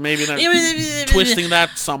murderer, so maybe they're twisting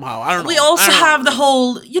that somehow. I don't know. We also have the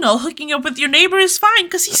whole, hooking up with your neighbor is fine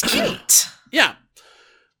because he's cute. Yeah.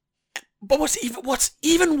 But what's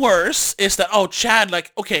even worse is that Chad,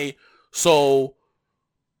 like, okay, so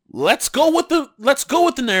let's go with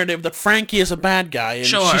the narrative that Frankie is a bad guy and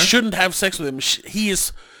she shouldn't have sex with him. He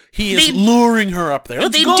is luring her up there.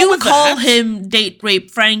 They do call him date rape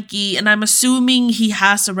Frankie, and I'm assuming he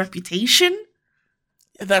has a reputation.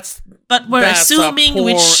 But we're assuming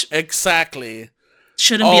which exactly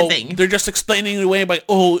shouldn't be a thing. They're just explaining it away by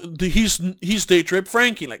he's date rape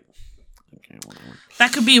Frankie. Like, okay, whatever.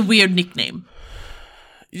 That could be a weird nickname.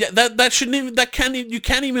 Yeah, that shouldn't even. You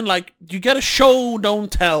can't even like. You gotta show, don't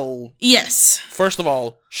tell. Yes. First of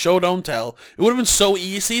all, show, don't tell. It would have been so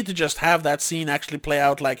easy to just have that scene actually play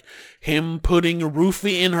out, like him putting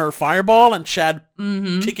Roofy in her fireball and Chad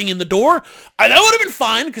kicking in the door. That would have been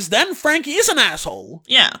fine because then Frankie is an asshole.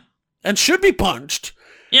 Yeah. And should be punched.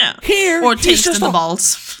 Yeah. Here, or tased in the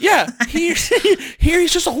balls. Yeah. Here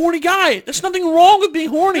he's just a horny guy. There's nothing wrong with being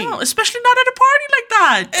horny. No, especially not at a party like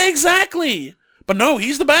that. Exactly. But no,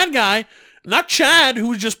 he's the bad guy. Not Chad,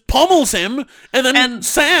 who just pummels him, and then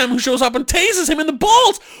Sam, who shows up and tases him in the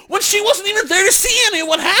balls when she wasn't even there to see any of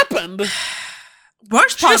what happened.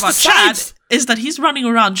 Worst part about Chad is that he's running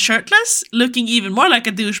around shirtless, looking even more like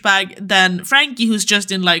a douchebag than Frankie, who's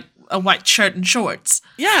just in like a white shirt and shorts.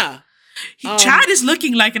 Yeah. Chad is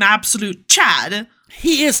looking like an absolute Chad.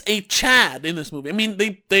 He is a Chad in this movie. I mean,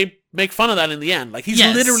 they make fun of that in the end. Like, he's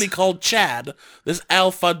literally called Chad, this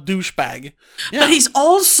alpha douchebag. Yeah. But he's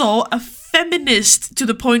also a feminist to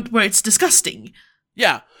the point where it's disgusting.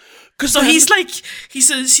 Yeah. So he's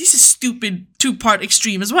a stupid two-part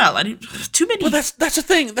extreme as well. And too many. Well, that's the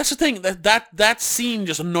thing. That scene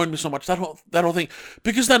just annoyed me so much. That whole thing.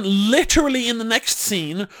 Because then literally in the next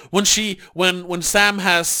scene, when Sam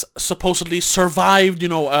has supposedly survived,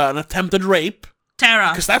 an attempted rape. Tara.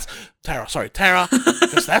 Because that's Tara.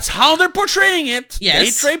 Because that's how they're portraying it.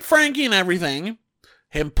 Yes. Date rape Frankie and everything.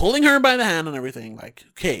 Him pulling her by the hand and everything. Like,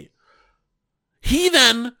 okay. He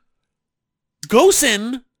then goes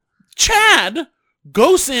in. Chad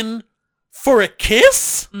goes in for a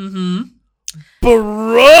kiss? Mm-hmm.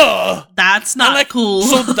 Bruh! That's not cool.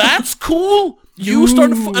 So that's cool? You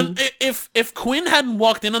start if Quinn hadn't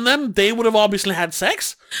walked in on them, they would have obviously had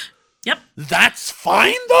sex? Yep. That's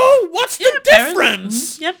fine, though? What's the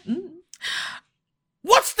difference? Yep.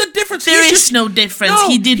 What's the difference? There is no difference. No,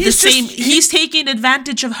 he did the same. He's taking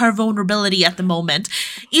advantage of her vulnerability at the moment.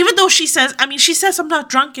 Even though she says, I'm not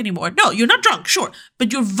drunk anymore. No, you're not drunk, sure.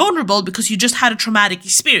 But you're vulnerable because you just had a traumatic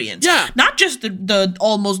experience. Yeah. Not just the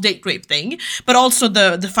almost date rape thing, but also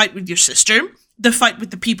the fight with your sister, the fight with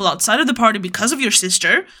the people outside of the party because of your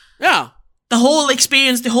sister. Yeah. The whole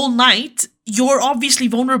experience, the whole night, you're obviously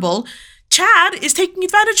vulnerable. Chad is taking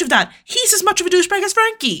advantage of that. He's as much of a douchebag as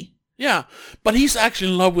Frankie. Yeah, but he's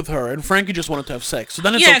actually in love with her, and Frankie just wanted to have sex. So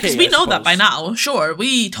then it's okay. Yeah, because we know that by now. Sure,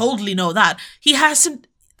 we totally know that. He hasn't...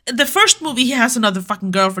 The first movie, he has another fucking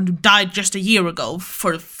girlfriend who died just a year ago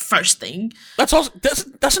for the first thing. That's also...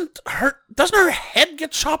 Doesn't her head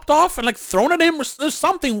get chopped off and, thrown at him? There's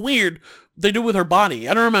something weird they do with her body.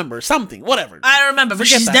 I don't remember. Something. Whatever. I don't remember, but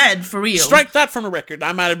she's dead, for real. Strike that from the record.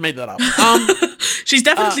 I might have made that up. She's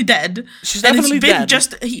definitely dead. She's definitely dead.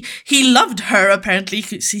 He loved her, apparently.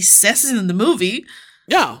 He says it in the movie.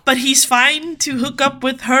 Yeah. But he's fine to hook up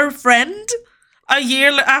with her friend a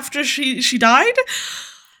year after she died.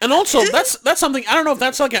 And also, that's something, I don't know if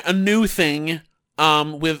that's a new thing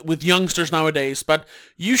with youngsters nowadays. But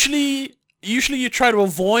usually you try to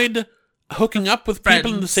avoid hooking up with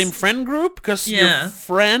people in the same friend group because you're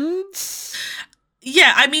friends.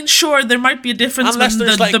 Yeah, I mean, sure, there might be a difference Unless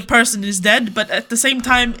when there's, the person is dead, but at the same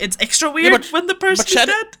time, it's extra weird when the person is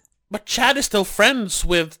dead. But Chad is still friends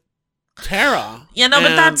with Tara. Yeah, no,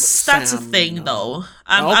 but that's a thing, though.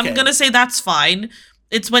 I'm gonna say that's fine.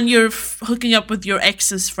 It's when you're hooking up with your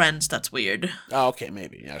ex's friends that's weird. Oh, okay,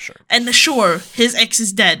 maybe. Yeah, sure. And sure, his ex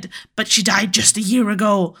is dead, but she died just a year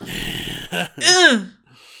ago.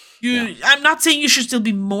 I'm not saying you should still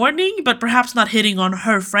be mourning, but perhaps not hitting on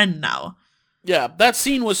her friend now. Yeah, that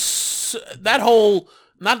scene was... that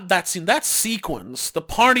sequence, the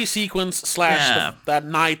party sequence / that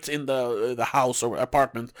night in the house or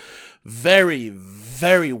apartment, very,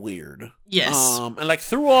 very weird. Yes. And like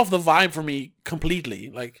threw off the vibe for me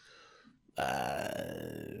completely. Like,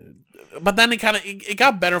 but then it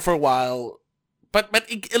got better for a while. But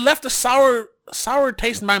it left a sour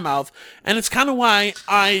taste in my mouth, and it's kind of why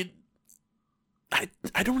I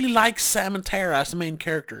don't really like Sam and Tara as the main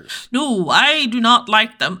characters. No, I do not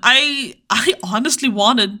like them. I honestly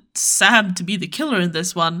wanted Sam to be the killer in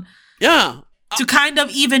this one. Yeah. To kind of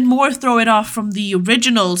even more throw it off from the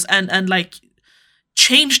originals and like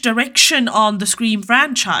change direction on the Scream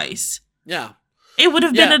franchise. Yeah. It would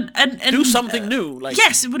have been do something new. Like,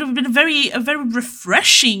 yes, it would have been a very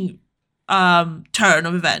refreshing turn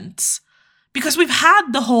of events. Because we've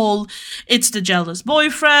had the whole it's the jealous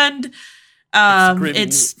boyfriend,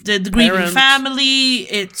 it's the grieving family,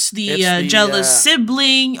 it's the jealous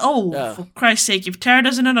sibling. For Christ's sake, if Tara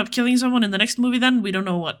doesn't end up killing someone in the next movie, then we don't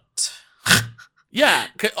know what. Yeah.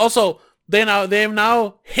 Also, they've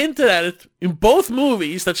now hinted at it in both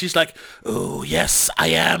movies that she's like, oh yes, I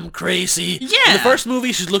am crazy. Yeah. In the first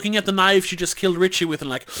movie, she's looking at the knife she just killed Richie with, and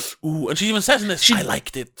like, ooh, and she even says in this, I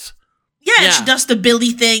liked it. Yeah, she does the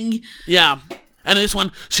Billy thing. Yeah. And in this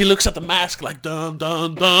one, she looks at the mask like, dun,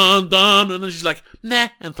 dun, dun, dun, and then she's like, nah,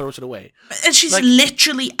 and throws it away. And she's like,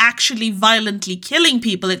 literally actually violently killing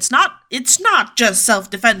people. It's not just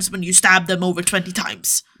self-defense when you stab them over 20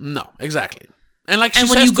 times. No, exactly. And like she and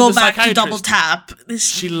when says you go to the back to double tap.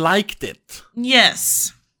 She liked it.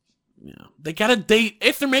 Yes. Yeah. They got a date.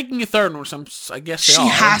 If they're making a third one, I guess they are. She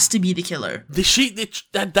has to be the killer.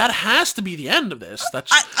 That has to be the end of this.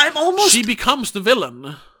 I'm almost... She becomes the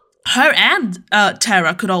villain. Her and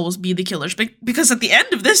Tara could always be the killers, because at the end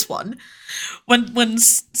of this one, when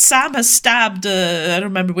Sam has stabbed, I don't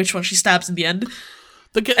remember which one she stabs in the end.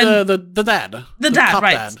 The dad. The dad,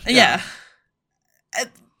 right. Dad. Yeah.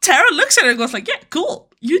 Tara looks at her and goes like, yeah, cool.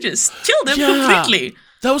 You just killed him completely.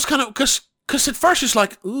 That was kind of... Because at first she's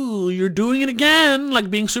like, ooh, you're doing it again, like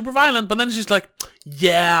being super violent. But then she's like,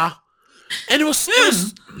 yeah. And it was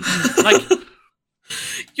like...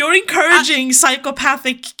 You're encouraging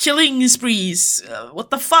psychopathic killing sprees. What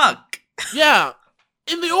the fuck? Yeah.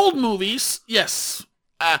 In the old movies, yes.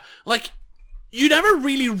 Like, you never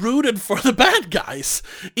really rooted for the bad guys.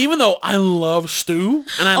 Even though I love Stu,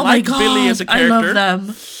 and I like Billy as a character. I love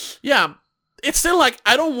them. Yeah. It's still like,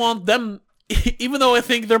 I don't want them... Even though I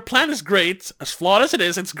think their plan is great, as flawed as it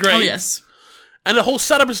is, it's great. Oh, yes. And the whole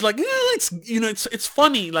setup is like, it's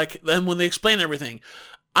funny, like, then when they explain everything.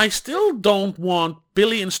 I still don't want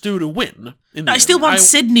Billy and Stu to win. I still want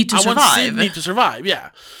Sydney to survive. I want Sydney to survive, yeah.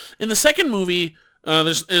 In the second movie,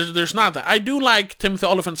 there's not that. I do like Timothy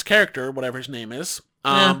Olyphant's character, whatever his name is.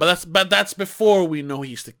 But that's before we know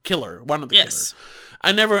he's the killer, one of the killers.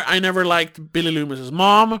 I never liked Billy Loomis's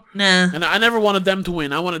mom. Nah. And I never wanted them to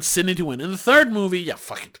win. I wanted Sydney to win. In the third movie, yeah,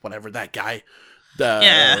 fuck it, whatever, that guy.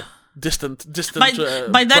 Distant by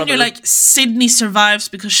then brother. You're like, Sydney survives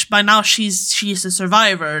because by now she's a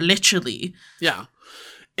survivor, literally. Yeah.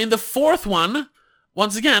 In the fourth one,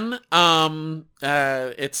 once again,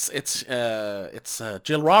 it's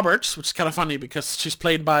Jill Roberts, which is kind of funny because she's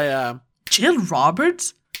played by Jill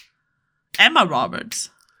Roberts? Emma Roberts.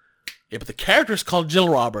 Yeah, but the character is called Jill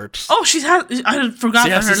Roberts. Oh, I forgot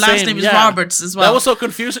that her last name is Roberts as well. That was so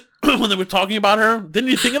confusing when they were talking about her. Didn't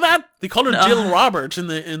you think of that? They called her Jill Roberts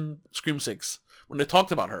in Scream 6 when they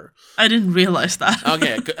talked about her. I didn't realize that.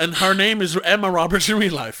 Okay, and her name is Emma Roberts in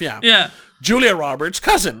real life, yeah. Yeah. Julia Roberts'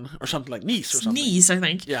 cousin, or something like niece or something. Niece, I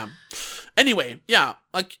think. Yeah. Anyway, yeah,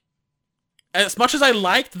 like, as much as I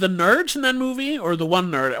liked the nerds in that movie, or the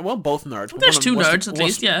one nerd, well, both nerds. Well, there's two nerds at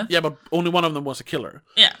least, yeah. Yeah, but only one of them was a killer.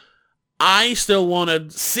 Yeah. I still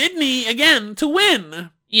wanted Sydney again to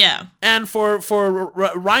win. Yeah. And for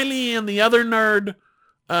Riley and the other nerd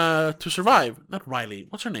to survive. Not Riley.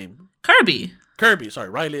 What's her name? Kirby. Sorry.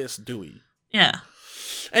 Riley is Dewey. Yeah.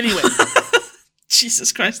 Anyway.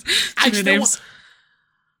 Jesus Christ.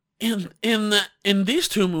 in these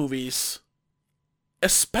two movies,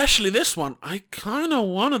 especially this one, I kind of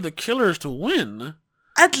wanted the killers to win.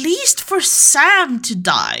 At least for Sam to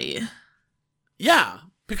die. Yeah,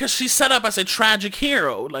 because she's set up as a tragic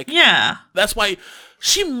hero. Like, yeah, that's why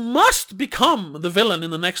she must become the villain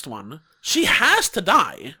in the next one. She has to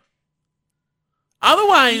die.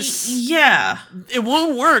 Otherwise, yeah, it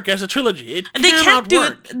won't work as a trilogy. It they cannot can't do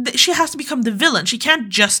work. it. She has to become the villain. She can't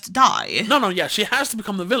just die. No, yeah, she has to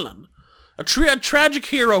become the villain. A tragic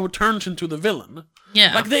hero who turns into the villain.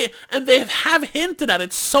 Yeah, like they have hinted at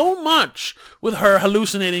it so much with her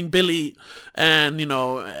hallucinating Billy, and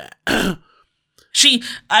she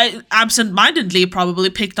absent-mindedly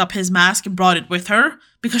probably picked up his mask and brought it with her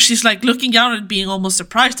because she's like looking down and being almost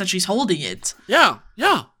surprised that she's holding it. Yeah.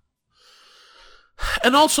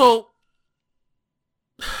 And also,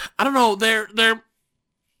 I don't know,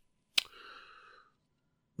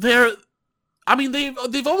 I mean,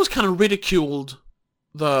 they've always kind of ridiculed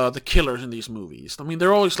the killers in these movies. I mean,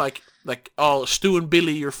 they're always like, oh, Stu and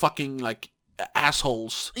Billy, you're fucking like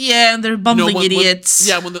assholes. Yeah, and they're bumbling idiots.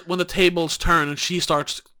 When the tables turn and she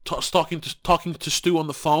starts talking to Stu on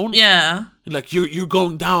the phone. Yeah. Like, you're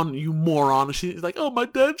going down, you moron. And she's like, oh, my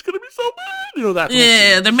dad's gonna be so mad. That.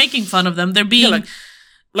 Yeah, they're making fun of them. They're being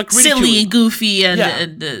like silly and goofy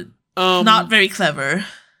and not very clever.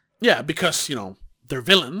 Yeah, because, they're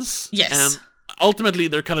villains. Yes. And ultimately,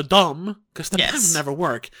 they're kind of dumb, because that would never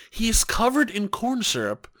work. He is covered in corn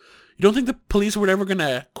syrup. You don't think the police were ever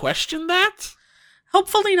gonna question that?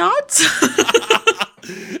 Hopefully not.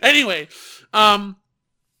 Anyway,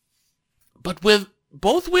 but with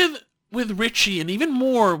Richie, and even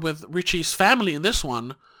more with Richie's family in this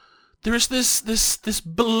one, there's this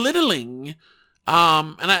belittling,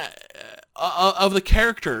 of the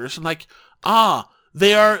characters, and like,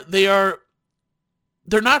 they're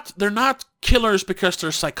not killers because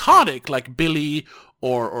they're psychotic, like Billy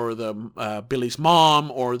or the Billy's mom,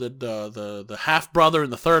 or the half brother in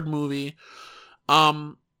the third movie.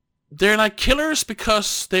 They're like killers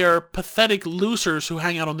because they're pathetic losers who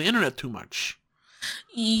hang out on the internet too much.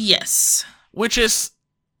 Yes. Which is,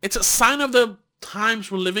 it's a sign of the times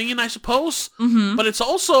we're living in, I suppose. Mm-hmm. But it's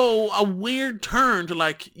also a weird turn to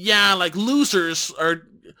like losers are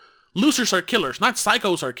killers, not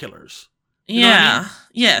psychos are killers. You know what I mean?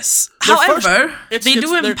 Yes. However, they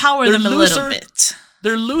do empower them a little bit.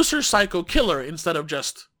 They're loser psycho killer instead of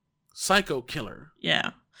just psycho killer.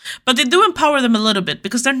 Yeah. But they do empower them a little bit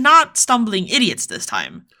because they're not stumbling idiots this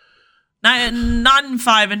time. Not in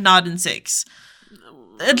 5 and not in 6.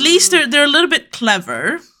 At least they're a little bit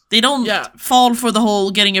clever. They don't fall for the whole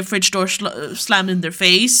getting a fridge door slammed in their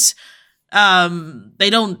face. They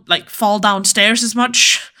don't like fall downstairs as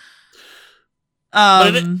much.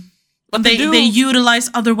 But they utilize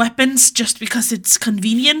other weapons just because it's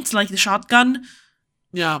convenient, like the shotgun.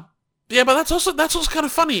 Yeah, but that's also kind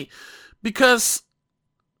of funny because,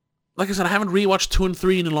 like I said, I haven't rewatched 2 and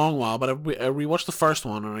 3 in a long while, but I rewatched the first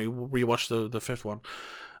one and I rewatched the fifth one.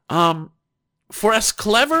 For as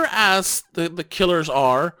clever as the killers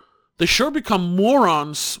are, they sure become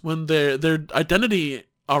morons when their identity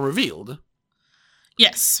are revealed.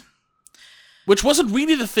 Yes. Which wasn't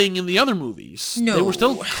really the thing in the other movies. No. They were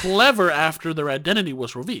still clever after their identity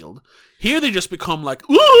was revealed. Here they just become like,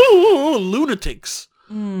 ooh, lunatics.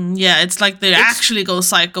 Yeah, it's like they actually go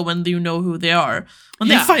psycho when you know who they are. When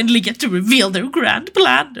they finally get to reveal their grand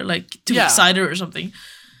plan, they're like too excited or something.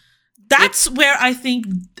 That's where I think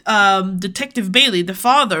Detective Bailey, the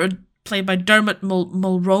father, played by Dermot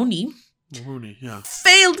Mulroney,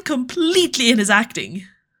 failed completely in his acting.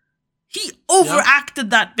 He overacted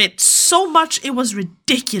that bit so much it was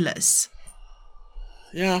ridiculous.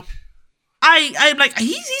 Yeah. I'm like,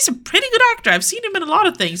 he's a pretty good actor. I've seen him in a lot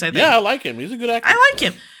of things, I think. Yeah, I like him. He's a good actor. I like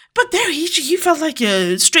him. But there, he felt like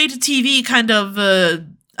a straight-to-TV kind of,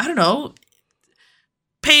 I don't know,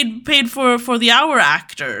 paid for the hour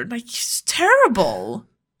actor. Like, he's terrible.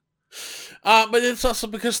 But it's also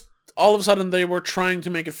because all of a sudden they were trying to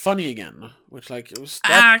make it funny again. Which, like, it was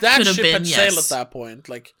that ship had sailed at that point.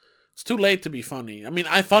 Like, it's too late to be funny. I mean,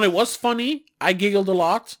 I thought it was funny. I giggled a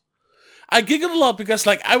lot. Because,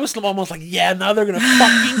 like, I was almost like, yeah, now they're gonna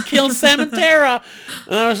fucking kill Sam and Tara.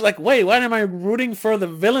 And I was like, wait, why am I rooting for the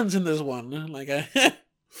villains in this one? Like,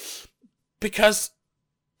 because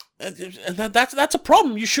that's a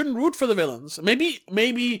problem. You shouldn't root for the villains. Maybe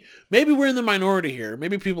we're in the minority here.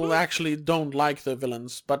 Maybe people actually don't like the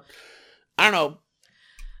villains. But I don't know.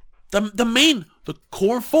 The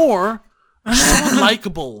core four are so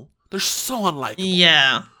unlikable. They're so unlikable.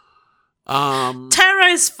 Yeah. Tara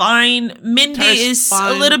is fine. Mindy Tara's is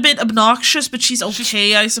fine. a little bit obnoxious, but she's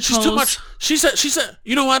okay, I suppose. She's too much. She's a.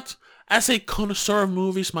 You know what? As a connoisseur of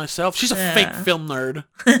movies myself, she's a fake film nerd.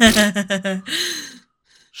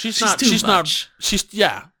 She's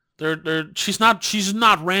not. She's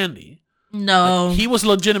not Randy. No. Like, he was a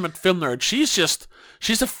legitimate film nerd. She's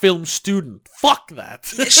a film student. Fuck that.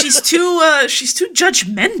 she's too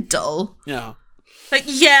judgmental. Yeah. Like,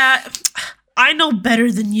 yeah, I know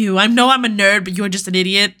better than you. I know I'm a nerd, but you're just an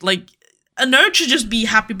idiot. Like, a nerd should just be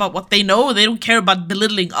happy about what they know. They don't care about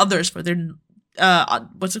belittling others for their,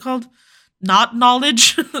 what's it called? Not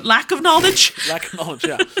knowledge? Lack of knowledge? Lack of knowledge,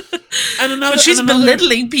 yeah. But she's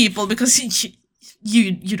belittling people because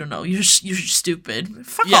you don't know. You're stupid.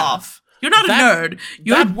 Fuck off. You're not a nerd.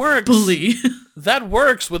 You're a bully. That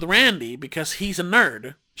works with Randy because he's a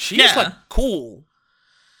nerd. She's like cool.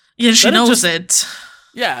 Yeah, she knows it.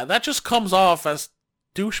 Yeah, that just comes off as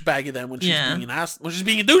douchebaggy then when she's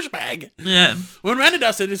being a douchebag. Yeah. When Randy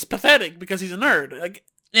does it, it's pathetic because he's a nerd. Like,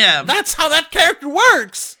 yeah. That's how that character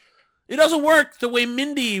works. It doesn't work the way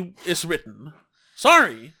Mindy is written.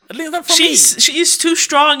 Sorry. At least not for me. She's too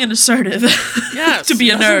strong and assertive yes, to be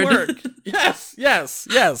a nerd. Work. Yes.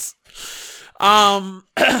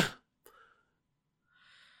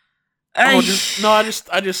 I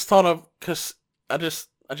just thought of I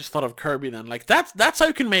just thought of Kirby then. Like that's how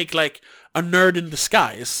you can make like a nerd in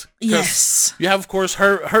disguise. Yes. You have of course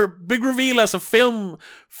her big reveal as a film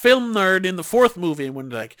nerd in the fourth movie when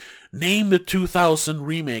like name the 2000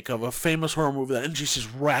 remake of a famous horror movie and she just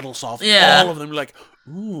rattles off all of them like,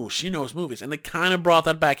 ooh, she knows movies. And they kind of brought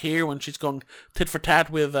that back here when she's going tit for tat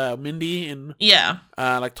with Mindy and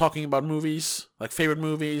like talking about movies, like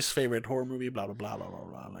favorite horror movie, blah blah blah blah blah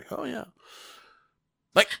blah. I'm like, oh yeah.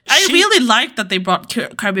 Like I really liked that they brought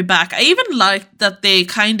Kirby back. I even liked that they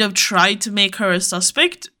kind of tried to make her a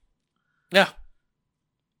suspect. Yeah.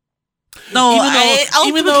 No,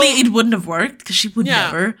 ultimately it wouldn't have worked because she would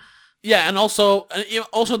never. Yeah, and also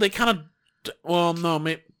they kind of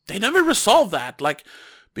they never resolved that. Like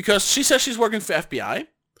because she says she's working for FBI,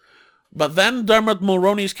 but then Dermot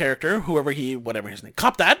Mulroney's character, whatever his name,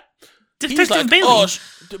 cop that. Detective Bailey. Oh,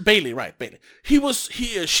 Bailey.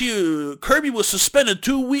 Kirby was suspended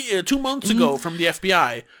 2 months ago from the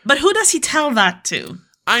FBI. But who does he tell that to?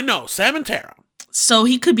 I know, Sam and Tara. So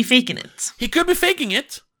he could be faking it. He could be faking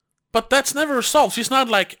it, but that's never resolved. She's not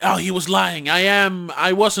like, oh, he was lying.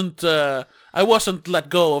 I wasn't let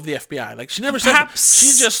go of the FBI. Like she never said that.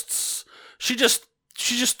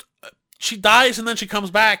 She dies and then she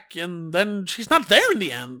comes back and then she's not there in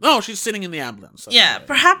the end. No, she's sitting in the ambulance.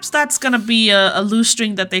 Perhaps that's gonna be a loose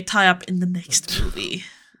string that they tie up in the next movie.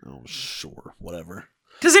 Oh, sure, whatever.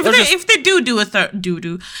 Because if they do a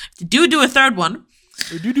third one,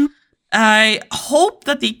 I hope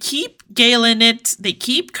that they keep Gale in it, they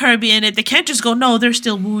keep Kirby in it. They can't just go, no, they're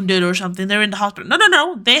still wounded or something. They're in the hospital.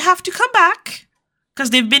 No. They have to come back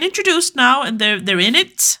because they've been introduced now and they're in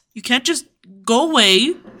it. You can't just go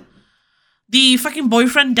away. The fucking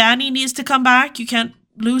boyfriend, Danny, needs to come back. You can't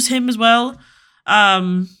lose him as well.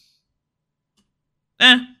 I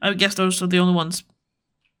guess those are the only ones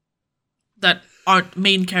that aren't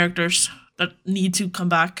main characters that need to come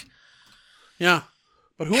back. Yeah.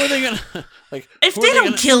 But who are they gonna... like? If they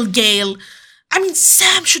don't kill Gale... I mean,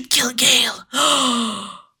 Sam should kill Gale.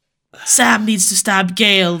 Sam needs to stab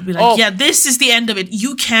Gale. Be like, this is the end of it.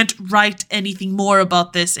 You can't write anything more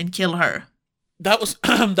about this and kill her. That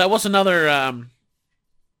was another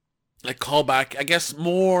like callback. I guess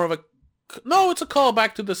more of a it's a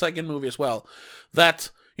callback to the second movie as well. That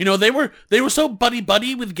they were so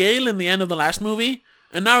buddy with Gale in the end of the last movie,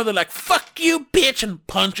 and now they're like fuck you bitch and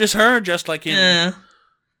punches her just like in. Yeah.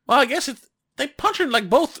 Well, I guess they punch her in like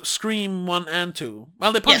both Scream 1 and 2.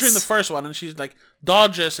 Well, they punch her in the first one, and she's like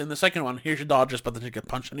dodges in the second one. Here she dodges, but then she gets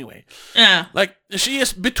punched anyway. Yeah. Like she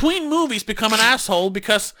is between movies become an asshole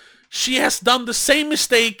because. She has done the same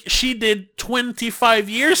mistake she did 25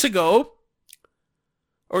 years ago.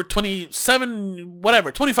 Or 25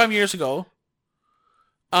 years ago.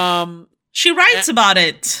 She writes about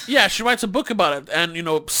it. Yeah, she writes a book about it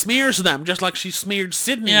and, smears them just like she smeared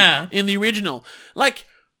Sydney in the original. Like,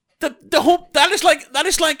 the whole, that is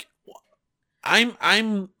like,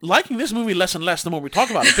 I'm liking this movie less and less the more we talk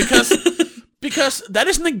about it because that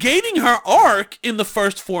is negating her arc in the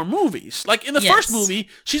first 4 movies. Like, in the first movie,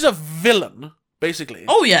 she's a villain, basically.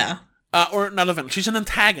 Oh, yeah. Or not a villain. She's an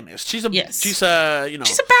antagonist. She's a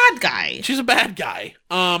bad guy. She's a bad guy.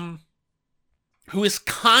 Who is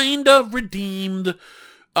kind of redeemed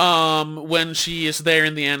when she is there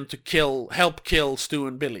in the end to help kill Stu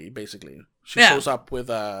and Billy, basically. She shows up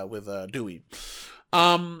with Dewey.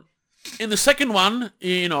 in the second one,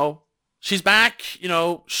 she's back.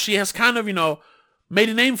 She has kind of, made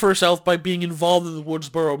a name for herself by being involved in the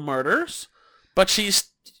Woodsboro murders, but she's,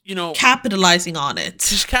 capitalizing on it.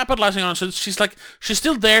 She's capitalizing on it. So she's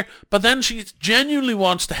still there, but then she genuinely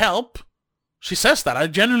wants to help. She says that, I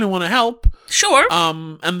genuinely want to help. Sure.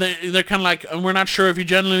 And they're kind of like, and we're not sure if you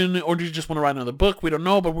genuinely, or do you just want to write another book? We don't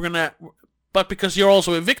know, but because you're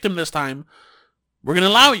also a victim this time, we're going to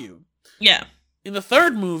allow you. Yeah. In the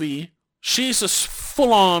third movie, she's a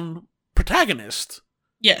full-on protagonist.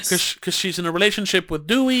 Yes. Because she's in a relationship with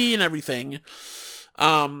Dewey and everything.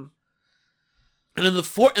 And in the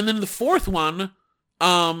fourth one,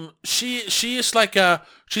 she's like trying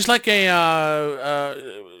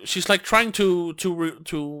to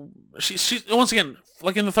she's once again,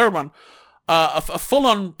 like in the third one, a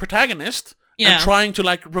full-on protagonist. Yeah. And trying to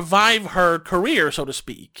revive her career, so to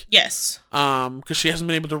speak. Yes. Because she hasn't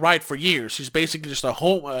been able to write for years. She's basically just a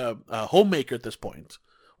homemaker at this point,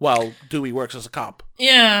 while Dewey works as a cop.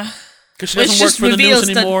 Yeah. Because she doesn't work for the news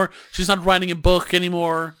anymore. She's not writing a book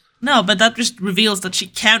anymore. No, but that just reveals that she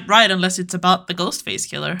can't write unless it's about the Ghostface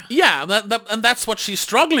Killer. Yeah, and that's what she's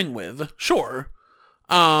struggling with. Sure.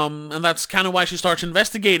 And that's kind of why she starts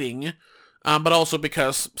investigating. But also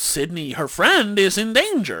because Sydney, her friend, is in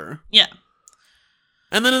danger. Yeah.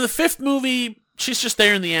 And then in the fifth movie, she's just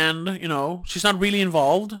there in the end, She's not really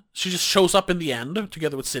involved. She just shows up in the end,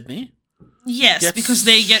 together with Sydney. Yes, because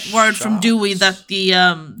they get word from Dewey that the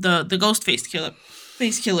Ghostface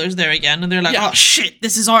Killer is there again, and they're like, "Oh shit,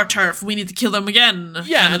 this is our turf. We need to kill them again."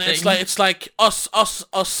 Yeah, and it's like us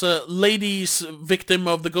ladies victim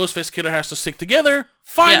of the Ghostface Killer has to stick together.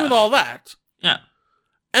 Fine with all that. Yeah.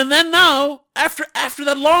 And then now, after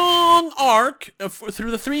that long arc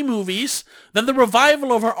through the 3 movies, then the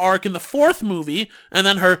revival of her arc in the 4th movie, and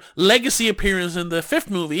then her legacy appearance in the 5th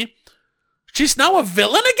movie, she's now a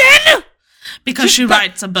villain again? Because she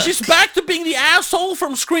writes a book. She's back to being the asshole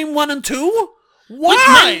from Scream 1 and 2?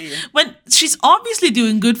 Why? When she's obviously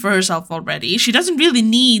doing good for herself already. She doesn't really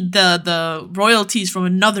need the royalties from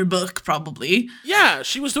another book, probably. Yeah,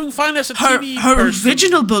 she was doing fine as a TV Her person.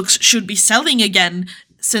 original books should be selling again,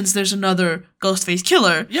 since there's another Ghostface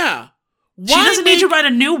Killer. Yeah. She doesn't need to write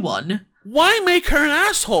a new one. Why make her an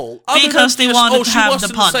asshole? Because they wanted to have the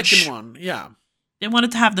punch. The second one. Yeah. They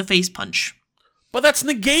wanted to have the face punch. But that's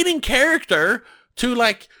negating character to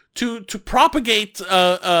propagate what's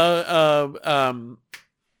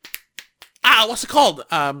it called?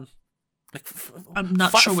 I'm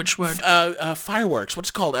not sure which word. Fireworks. What's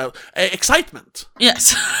it called? Excitement.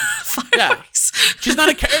 Yes. Fireworks. Yeah. She's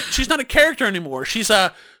not a character anymore. She's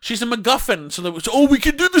a MacGuffin. So we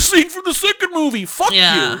can do the scene from the second movie. Fuck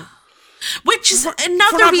you. Which is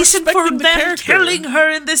another reason for them killing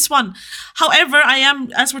her in this one. However, I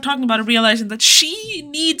am, as we're talking about it, realizing that she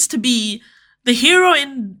needs to be the hero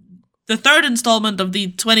in the 3rd installment of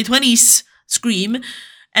the 2020s Scream,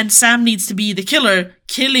 and Sam needs to be the killer,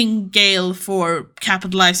 killing Gale for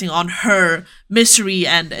capitalizing on her misery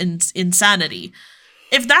and insanity.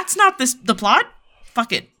 If that's not the plot,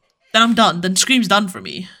 fuck it. Then I'm done. Then Scream's done for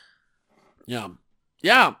me. Yeah.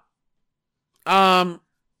 Yeah.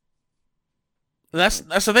 That's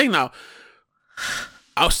the thing now.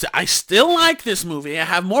 I still like this movie. I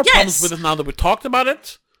have more problems with it now that we talked about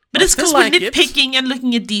it. But it's because we're nitpicking and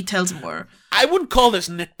looking at details more. I wouldn't call this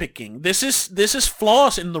nitpicking. This is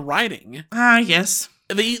flaws in the writing. Yes.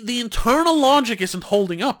 The internal logic isn't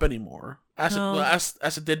holding up anymore as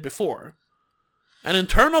it did before. And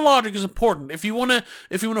internal logic is important. If you wanna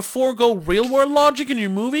forego real world logic in your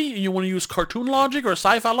movie and you want to use cartoon logic or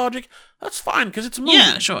sci-fi logic, that's fine because it's a movie.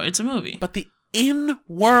 Yeah, sure, it's a movie. But the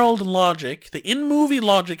in-world logic, the in-movie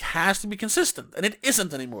logic has to be consistent, and it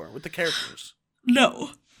isn't anymore with the characters.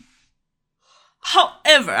 No.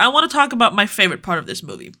 However, I want to talk about my favorite part of this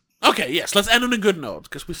movie. Okay, yes, let's end on a good note,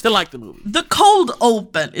 because we still like the movie. The cold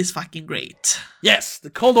open is fucking great. Yes,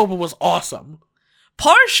 the cold open was awesome.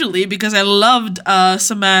 Partially because I loved what's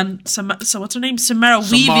her name? Samara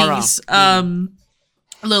Weaving's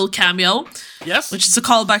little cameo. Yes. Which is a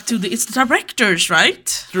callback to it's the directors,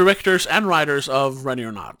 right? Directors and writers of Ready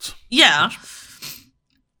or Not. Yeah.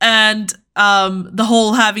 And the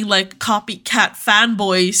whole having copycat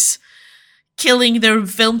fanboys killing their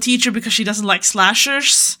film teacher because she doesn't like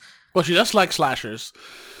slashers. Well, she does like slashers.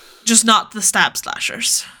 Just not the stab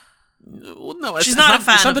slashers. No, she's not a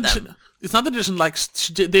fan of them. It's not that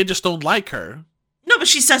they just don't like her. No, but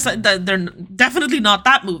she says that they're definitely not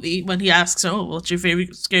that movie when he asks her, what's your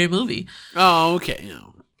favorite scary movie? Oh, okay.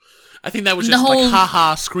 No. I think that was just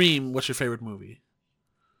haha, Scream, what's your favorite movie?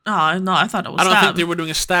 Oh, no, I thought it was I don't think they were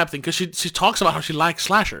doing a stab thing, because she talks about how she likes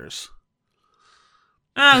slashers.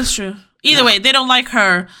 That's true. Either way, they don't like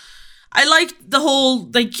her. I liked the whole,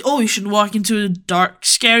 like, oh, you should walk into a dark,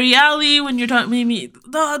 scary alley when you're talking to me.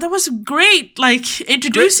 That was great. Like,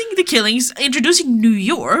 introducing the killings, introducing New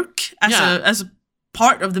York as a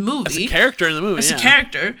part of the movie. As a character in the movie, As a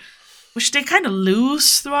character, which they kind of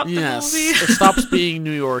lose throughout the movie. It stops being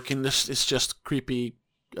New York, and it's just creepy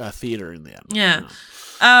theater in the end. Yeah.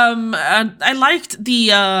 And I liked the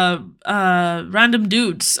random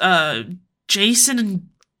dudes, Jason and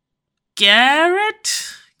Gavin,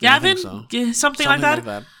 something like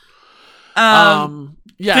that.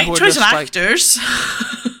 Great choice of actors.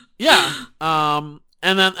 And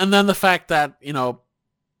then the fact that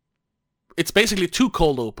it's basically two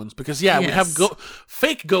cold opens because we have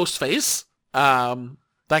fake Ghostface,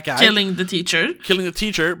 that guy killing the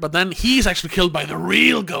teacher, but then he's actually killed by the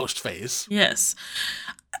real Ghostface. Yes.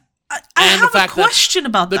 I have a question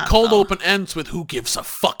about that. The cold open ends with "Who gives a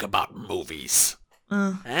fuck about movies?"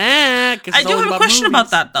 I do have a question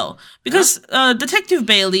about that, though. Because Detective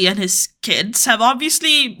Bailey and his kids have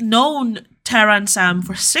obviously known Tara and Sam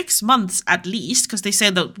for 6 months at least, because they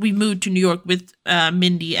said that we moved to New York with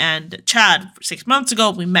Mindy and Chad 6 months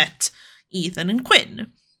ago. We met Ethan and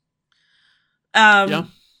Quinn.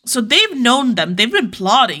 So they've known them. They've been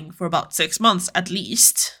plotting for about 6 months at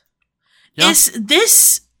least. Yeah. Is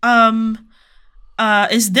this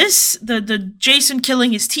the Jason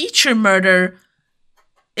killing his teacher murder?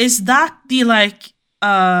 Is that the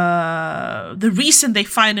the reason they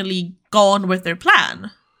finally go on with their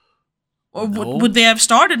plan? Or would they have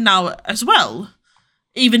started now as well?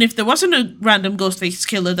 Even if there wasn't a random Ghostface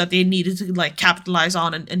killer that they needed to capitalize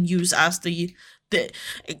on and use as the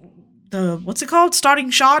what's it called? Starting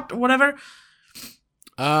shot or whatever?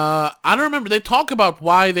 I don't remember. They talk about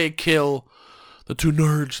why they kill the two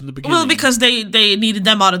nerds in the beginning. Well, because they needed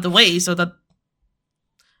them out of the way so that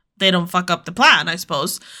they don't fuck up the plan, I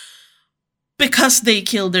suppose. Because they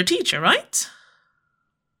killed their teacher, right?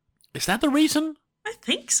 Is that the reason? I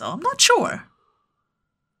think so. I'm not sure.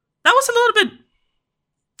 That was a little bit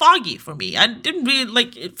foggy for me. I didn't really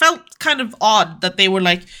it felt kind of odd that they were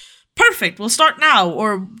like, perfect, we'll start now.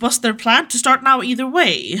 Or was their plan to start now either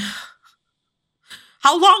way?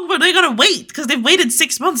 How long were they gonna wait? Because they've waited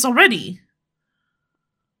 6 months already.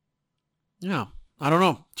 Yeah, I don't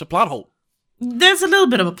know. It's a plot hole. There's a little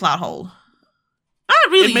bit of a plot hole.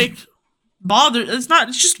 Not really bothered. It's not.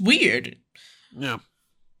 It's just weird. Yeah.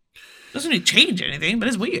 Doesn't really change anything, but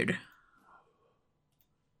it's weird.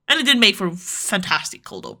 And it did make for a fantastic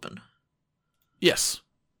cold open. Yes.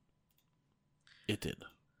 It did.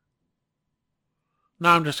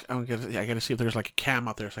 Now I gotta see if there's a cam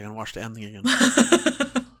out there so I can watch the ending again.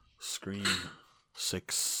 Scream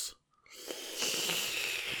 6.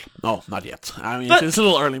 No, not yet. I mean, it's a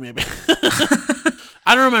little early, maybe.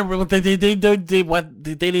 I don't remember what they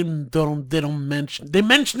don't mention. They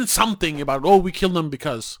mentioned something about we killed them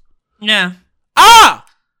because. Yeah. Ah.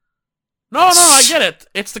 No, I get it.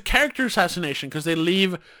 It's the character assassination because they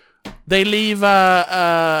leave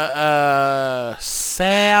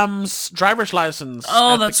Sam's driver's license.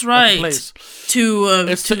 Oh, that's right. To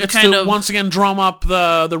once again drum up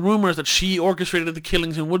the rumors that she orchestrated the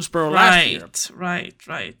killings in Woodsboro last year. Right.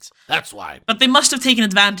 That's why. But they must have taken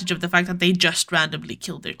advantage of the fact that they just randomly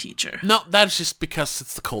killed their teacher. No, that's just because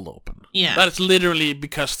it's the cold open. Yeah. That is literally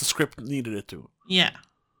because the script needed it to. Yeah.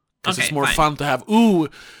 Because it's more fun to have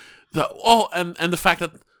and the fact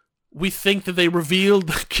that we think that they revealed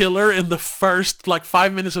the killer in the first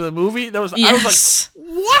 5 minutes of the movie. I was like,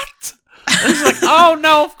 what? And it's like, oh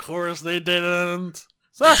no, of course they didn't.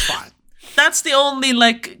 So that's fine. That's the only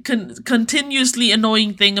continuously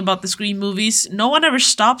annoying thing about the Scream movies. No one ever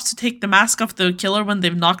stops to take the mask off the killer when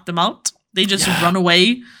they've knocked them out. They just run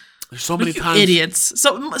away. There's so many times. Idiots.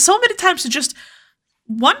 So many times to just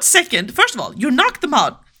 1 second. First of all, you knock them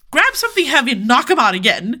out. Grab something heavy and knock them out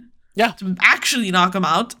again. Yeah. To actually knock them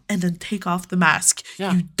out and then take off the mask.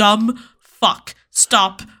 Yeah. You dumb fuck.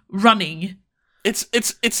 Stop running.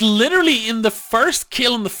 It's literally in the first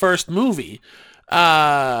kill in the first movie.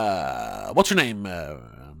 What's her name?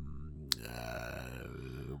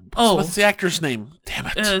 What's the actor's name?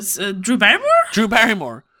 Damn it. Drew Barrymore? Drew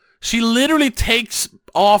Barrymore. She literally takes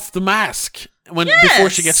off the mask before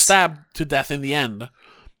she gets stabbed to death in the end.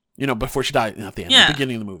 Before she died at the end, the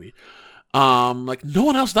beginning of the movie. No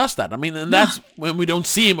one else does that. I mean, and that's when we don't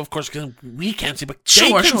see him, of course, because we can't see, but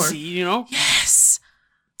they can see, Yes.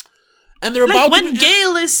 And they're about when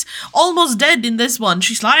Gail is almost dead in this one,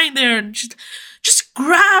 she's lying there and she's just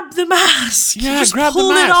grab the mask. Yeah, just grab pull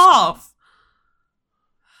the mask. it off.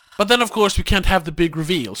 But then, of course, we can't have the big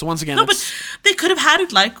reveal. So once again, no, but they could have had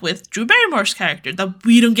it like with Drew Barrymore's character, that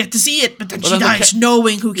we don't get to see it, but then she dies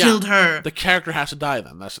knowing who killed her. The character has to die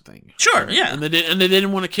then, that's the thing. Sure, yeah. And they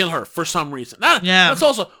didn't want to kill her for some reason. That's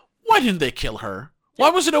also, why didn't they kill her? Why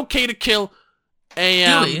was it okay to kill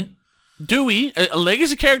Dewey, a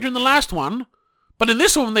legacy character in the last one, but in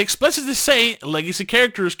this one they explicitly say legacy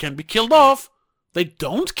characters can be killed off. They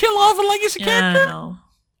don't kill off a legacy character? No.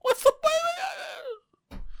 What's the...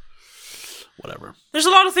 Whatever. There's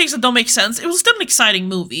a lot of things that don't make sense. It was still an exciting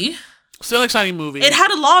movie. Still exciting movie. It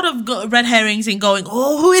had a lot of red herrings in going,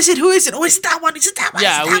 oh, who is it? Oh, is it that one? Is it that one?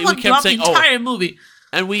 Yeah, we kept saying, the entire movie.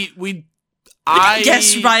 And we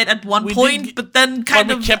guessed right at one point, but then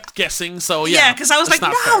kind of... we kept guessing, so yeah. Yeah, because I was like,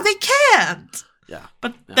 no, fair. They can't. Yeah.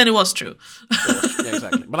 But then it was true. Yeah,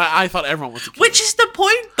 exactly. But I thought everyone was the killer. Which is the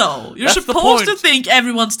point, though. You're supposed to think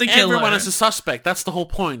everyone's the killer. Everyone is a suspect. That's the whole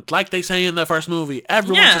point. Like they say in the first movie,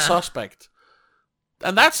 everyone's a suspect.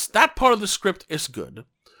 And that part of the script is good.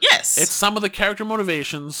 Yes. It's some of the character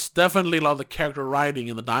motivations, definitely a lot of the character writing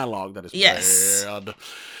and the dialogue that is bad.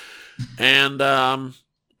 And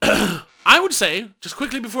I would say, just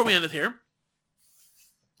quickly before we end it here,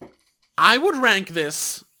 I would rank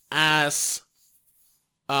this as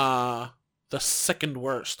the second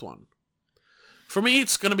worst one. For me,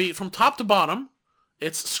 it's going to be from top to bottom.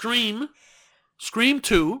 It's Scream, Scream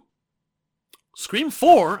 2, Scream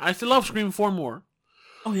 4. I still love Scream 4 more.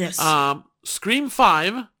 Oh, yes. Scream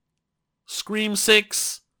 5, Scream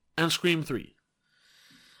 6, and Scream 3.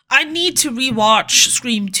 I need to rewatch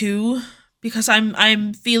Scream 2 because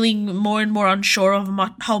I'm feeling more and more unsure of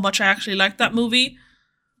how much I actually like that movie.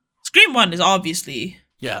 Scream 1 is obviously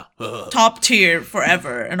top tier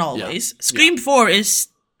forever and always. Yeah. Scream 4 is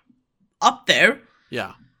up there.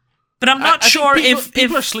 Yeah. But I'm not sure if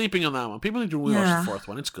people are sleeping on that one. People need to rewatch the fourth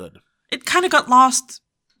one. It's good. It kind of got lost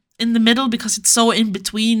in the middle because it's so in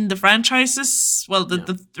between the franchises. Well,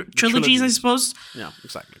 the trilogies, I suppose. Yeah,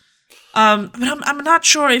 exactly. But I'm not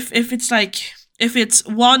sure if it's like if it's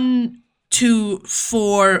 1, 2,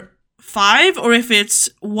 4, 5, or if it's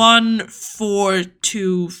 1, 4,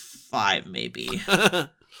 2, 5, maybe.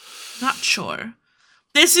 Not sure.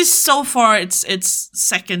 This is so far it's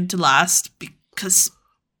second to last because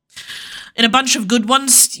in a bunch of good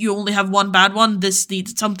ones you only have one bad one.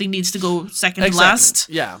 Something needs to go second to last.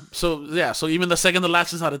 Yeah. So even the second to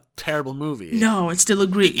last is not a terrible movie. No, it's still a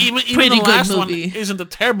pretty even the last good movie. One isn't a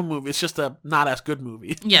terrible movie. It's just a not as good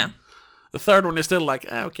movie. Yeah. The third one is still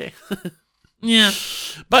like okay. Yeah.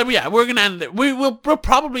 But yeah, we're gonna end it. We'll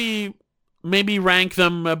probably maybe rank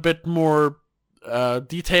them a bit more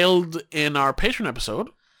detailed in our Patreon episode.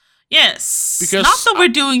 Yes. Because not that we're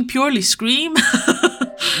doing purely Scream.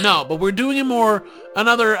 No, but we're doing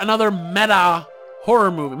another meta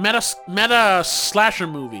horror movie, meta slasher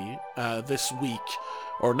movie this week,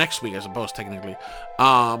 or next week I suppose technically,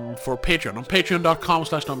 for Patreon, on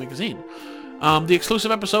patreon.com/nomagazine. The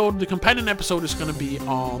exclusive episode, the companion episode, is going to be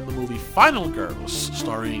on the movie Final Girls,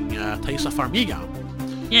 starring Taissa Farmiga.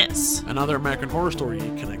 Yes. Another American Horror Story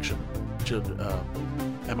connection to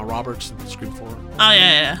Emma Roberts and Scream 4. Oh,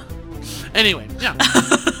 yeah. Anyway, yeah.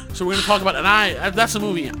 So we're going to talk about it, and that's a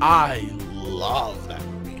movie. I love that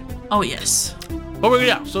movie. Oh, yes.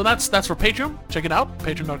 But so that's for Patreon. Check it out,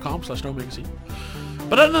 patreon.com/nomagazine.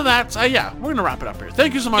 But other than that, we're going to wrap it up here.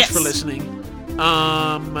 Thank you so much for listening.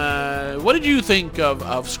 What did you think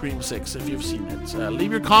of Scream 6 if you've seen it?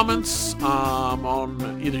 Leave your comments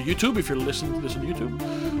on either YouTube if you're listening to this on YouTube,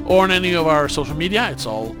 or on any of our social media. It's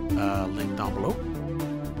all linked down below.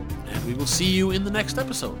 And we will see you in the next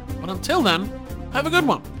episode. But until then, have a good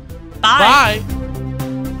one. Bye.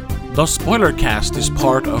 The Spoilercast is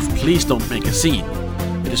part of Please Don't Make a Scene.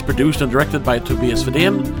 It is produced and directed by Tobias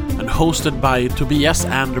Vedén and hosted by Tobias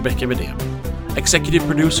and Rebecca Vedén. Executive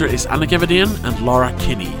producer is Annika Vedén and Laura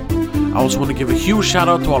Kinney. I also want to give a huge shout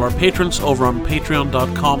out to all our patrons over on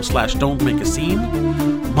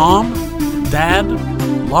patreon.com/don'tmakeascene. Mom, Dad,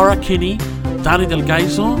 Laura Kinney, Danny Del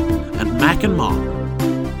Gaiso, and Mac and Mom.